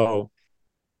 okay, so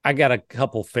I got a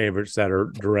couple favorites that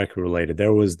are directly related.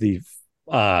 There was the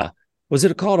was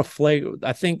it called a flagrant?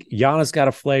 I think Giannis got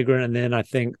a flagrant, and then I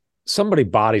think somebody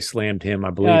body slammed him. I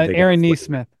believe Aaron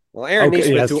Nesmith. Well, Aaron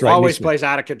Nesmith, who always plays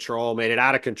out of control, made it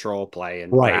out of control play.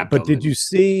 And right, but did you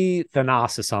see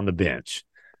Thanasis on the bench?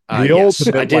 Yes,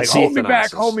 I did see hold me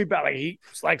back. Like, he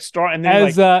was like starting.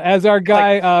 As our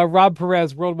guy Rob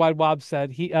Perez, Worldwide Wob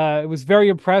said, it was very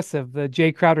impressive that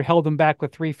Jay Crowder held him back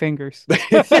with 3 fingers. No,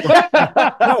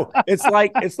 it's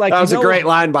like that was a great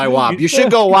line by Wob. You should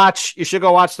go watch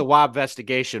the Wob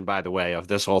investigation. By the way, of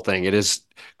this whole thing, it is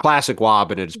classic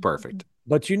Wob and it is perfect.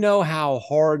 But you know how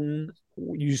Harden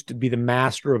used to be the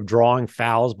master of drawing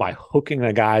fouls by hooking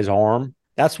a guy's arm.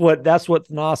 That's what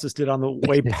Thanasis did on the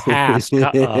way past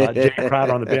Jay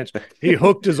Crowder on the bench. He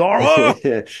hooked his arm.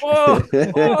 Whoa.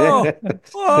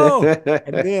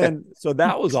 And then, so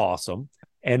that was awesome.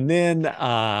 And then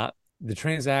the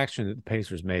transaction that the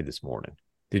Pacers made this morning.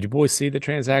 Did you boys see the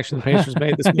transaction the Pacers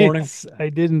made this morning? I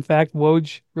did. In fact,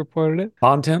 Woj reported it.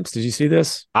 Bontemps, did you see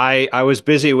this? I was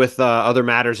busy with other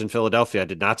matters in Philadelphia. I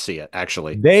did not see it,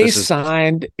 actually. They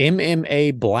signed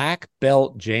MMA black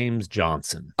belt James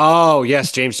Johnson. Oh,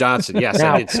 yes, James Johnson. Yes,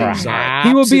 now, I did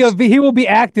see he will be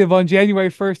active on January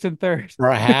 1st and 3rd.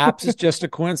 Perhaps it's just a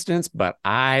coincidence, but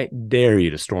I dare you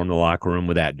to storm the locker room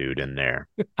with that dude in there.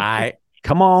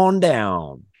 Come on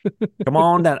down. Come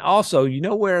on down. Also, you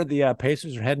know where the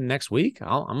Pacers are heading next week?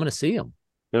 I'm going to see them.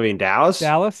 I mean, Dallas?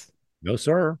 Dallas? No,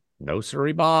 sir. No,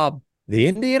 sirree, Bob. The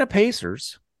Indiana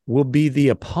Pacers will be the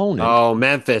opponent. Oh,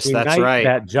 Memphis. That's right.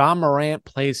 That John Morant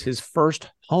plays his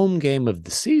first home game of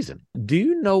the season. Do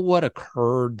you know what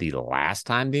occurred the last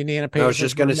time the Indiana Pacers? I was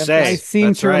just going to say. I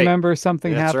seem to remember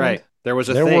something happened. That's right. There was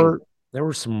a thing. There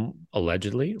were some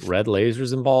allegedly red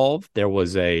lasers involved. There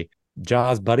was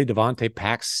Ja's buddy Devontae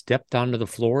Pax stepped onto the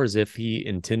floor as if he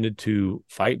intended to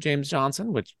fight James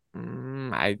Johnson, which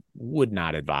I would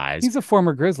not advise. He's a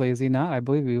former Grizzly, is he not? I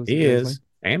believe he was. He is,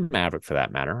 and Maverick for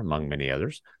that matter, among many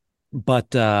others.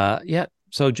 But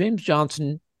so James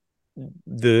Johnson,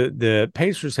 the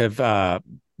Pacers have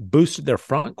boosted their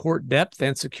front court depth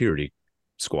and security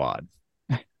squad.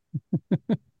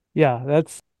 Yeah,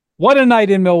 that's what a night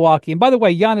in Milwaukee. And by the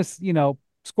way, Giannis,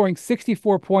 scoring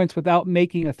 64 points without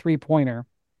making a three-pointer.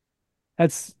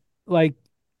 That's like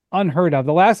unheard of.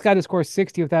 The last guy to score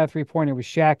 60 without a three-pointer was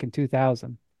Shaq in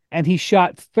 2000, and he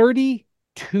shot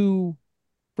 32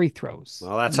 free throws.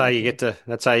 Well, that's how you get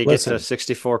to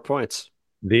 64 points.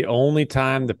 The only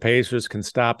time the Pacers can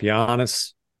stop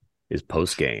Giannis is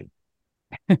post game.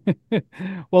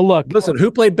 Well, look. Listen,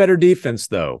 who played better defense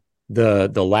though?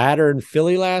 The ladder in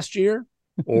Philly last year,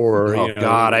 or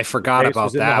God, I forgot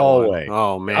about that hallway.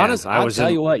 Oh man, Giannis, I'll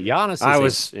tell you what,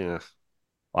 Giannis.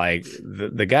 Like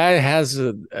the guy has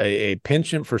a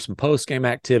penchant for some post game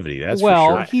activity. That's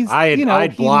for sure.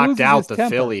 I'd blocked out the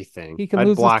Philly thing. He can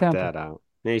lose his temper. That out.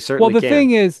 Yeah, he certainly can.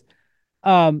 Thing is,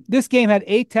 this game had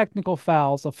 8 technical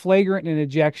fouls, a flagrant and an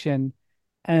ejection,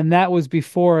 and that was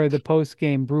before the post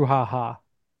game brouhaha.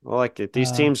 Well, like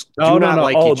these teams do not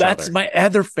like each other. That's my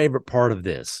other favorite part of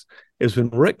this is when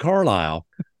Rick Carlisle,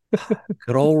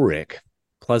 good old Rick,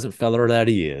 pleasant feller that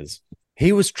he is,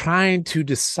 he was trying to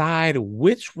decide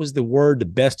which was the word to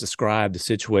best describe the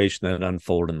situation that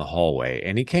unfolded in the hallway,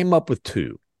 and he came up with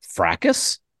 2: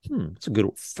 fracas. It's a good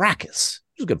word. Fracas.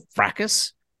 It's a good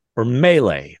fracas. Or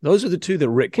melee. Those are the 2 that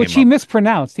Rick came up with. Which he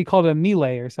mispronounced. He called it a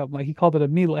melee or something. Like he called it a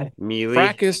melee.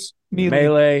 Fracas,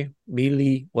 melee,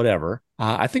 whatever.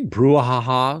 I think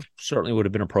brouhaha certainly would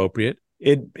have been appropriate.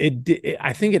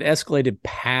 I think it escalated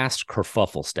past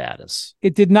kerfuffle status.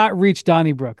 It did not reach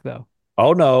Donnybrook, though.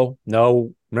 Oh, no.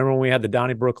 Remember when we had the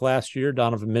Donnybrook last year?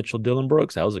 Donovan Mitchell, Dillon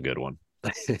Brooks? That was a good one.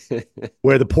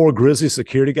 Where the poor Grizzly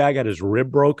security guy got his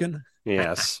rib broken.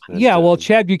 Yes. Yeah, well,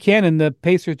 Chad Buchanan, the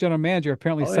Pacers general manager,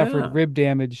 apparently suffered rib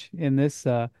damage in this.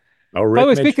 By the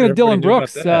way, speaking of Dillon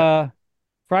Brooks,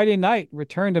 Friday night,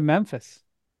 return to Memphis.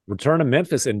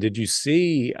 And did you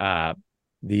see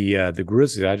the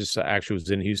Grizzlies? I just actually was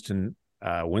in Houston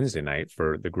Wednesday night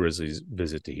for the Grizzlies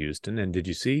visit to Houston. And did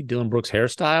you see Dillon Brooks'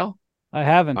 hairstyle? I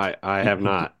haven't. I have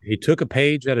not. He took a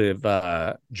page out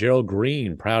of Gerald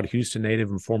Green, proud Houston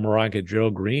native and former Rocket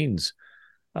Gerald Green's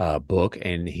book,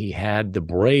 and he had the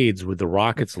braids with the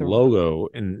Rockets logo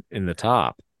in the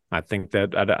top. I think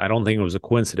that I don't think it was a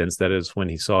coincidence that is when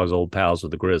he saw his old pals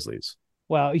with the Grizzlies.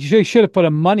 Well, you should have put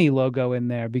a money logo in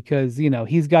there because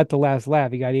he's got the last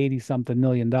laugh. He got $80-something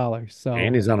million. So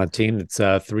and he's on a team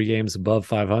that's 3 games above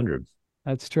 500.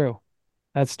 That's true.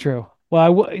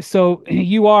 Well, so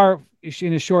you are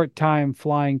in a short time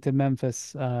flying to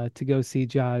Memphis to go see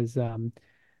Ja's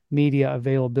media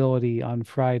availability on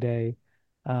Friday.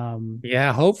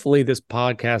 Yeah, hopefully this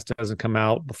podcast doesn't come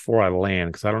out before I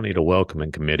land because I don't need a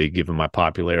welcoming committee given my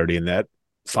popularity in that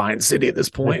fine city at this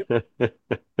point.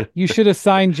 You should have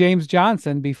signed James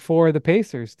Johnson before the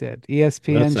Pacers did.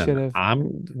 ESPN should have.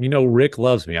 Rick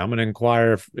loves me. I'm going to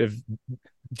inquire if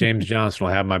James Johnson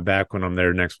will have my back when I'm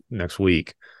there next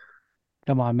week.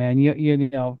 Come on, man.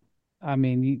 You're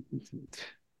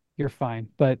fine.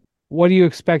 But what are you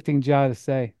expecting Ja to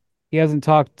say? He hasn't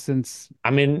talked since. the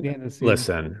end of the season.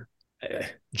 Listen,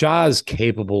 Ja's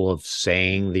capable of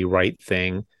saying the right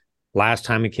thing. Last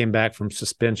time he came back from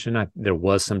suspension, there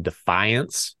was some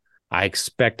defiance. I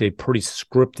expect a pretty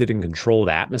scripted and controlled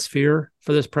atmosphere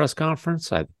for this press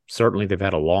conference. Certainly they've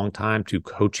had a long time to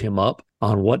coach him up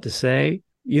on what to say.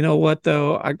 You know what,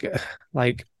 though?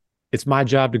 It's my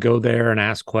job to go there and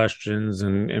ask questions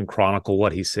and chronicle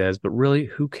what he says, but really,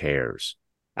 who cares?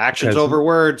 Actions over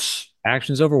words.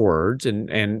 Actions over words.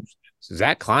 And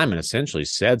Zach Kleiman essentially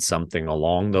said something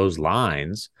along those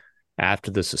lines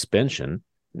after the suspension.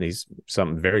 He's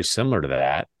something very similar to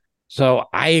that. So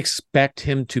I expect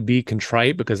him to be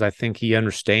contrite because I think he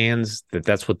understands that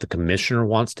that's what the commissioner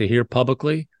wants to hear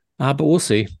publicly. But we'll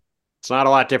see. It's not a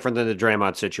lot different than the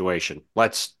Draymond situation.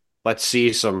 Let's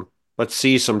see some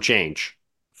change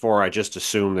before I just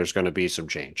assume there's going to be some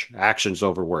change. Actions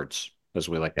over words, as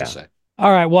we like to say.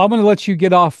 All right. Well, I'm going to let you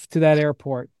get off to that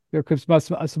airport. There could be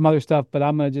some other stuff, but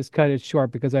I'm going to just cut it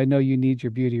short because I know you need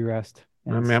your beauty rest.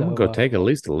 I'm going to go take at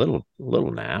least a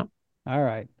little nap. All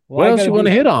right. Well, what else you want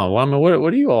to hit on? Well,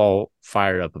 what are you all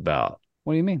fired up about?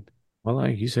 What do you mean? Well,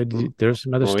 like you said, there's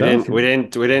some other stuff. We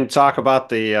didn't talk about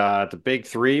the big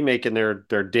three making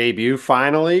their debut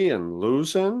finally and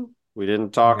losing. We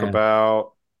didn't talk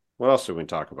about what else did we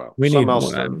talk about?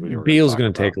 Beal's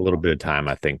going to take a little bit of time,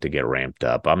 I think, to get ramped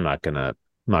up. I'm not gonna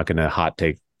hot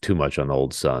take too much on the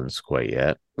old Suns quite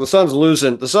yet. The Suns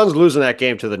losing that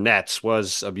game to the Nets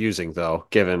was amusing, though,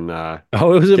 given it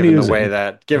was amusing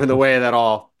the way that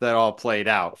all played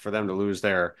out. For them to lose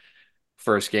their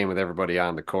first game with everybody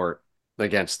on the court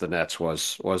against the Nets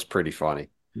was pretty funny.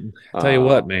 Tell you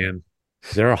what, man,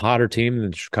 is there a hotter team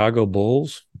than the Chicago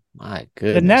Bulls? My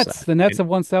goodness, the Nets have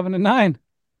won 7 and 9.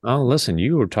 Oh, listen,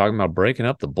 you were talking about breaking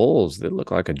up the Bulls. They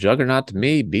look like a juggernaut to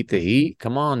me. Beat the Heat.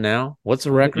 Come on now. What's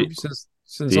the record since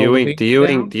The old Ewing, Levine the went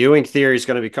Ewing, down? the Ewing theory is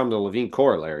going to become the Levine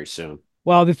corollary soon.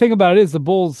 Well, the thing about it is the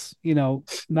Bulls,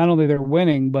 not only they're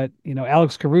winning, but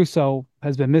Alex Caruso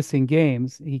has been missing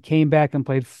games. He came back and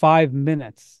played 5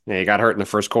 minutes Yeah, he got hurt in the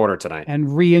first quarter tonight.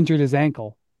 and re-injured his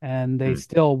ankle, and they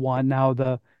still won. Now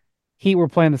the Heat were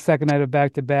playing the second night of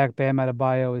back-to-back. Bam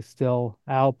Adebayo is still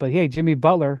out, but hey, Jimmy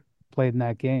Butler played in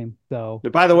that game. So,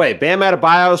 By the way, Bam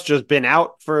Adebayo's just been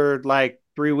out for like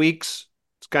 3 weeks.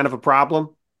 It's kind of a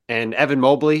problem. And Evan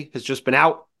Mobley has just been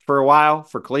out for a while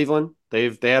for Cleveland.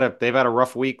 They've had a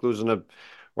rough week losing to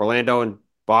Orlando and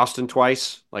Boston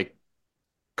twice. Like a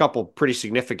couple pretty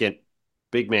significant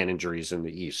big man injuries in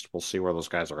the East. We'll see where those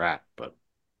guys are at, but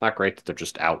not great that they're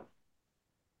just out.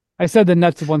 I said the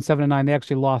Nets have won 7-9. They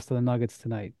actually lost to the Nuggets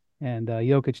tonight, and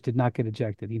Jokic did not get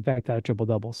ejected. He in fact had a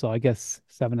triple-double, so I guess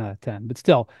 7 out of 10. But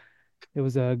still, it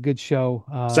was a good show.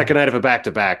 Second night of a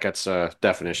back-to-back. That's a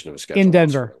definition of a schedule. In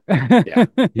Denver. Yeah.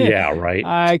 Yeah, right.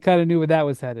 I kind of knew where that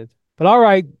was headed. But all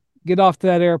right, get off to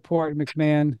that airport,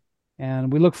 McMahon,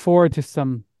 and we look forward to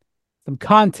some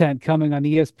content coming on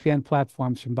ESPN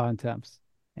platforms from Bontemps.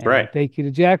 And right. Thank you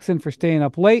to Jackson for staying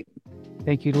up late.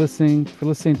 Thank you for listening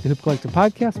to the Hoop Collective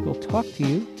podcast. We'll talk to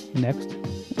you next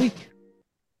week.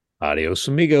 Adios,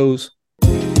 amigos.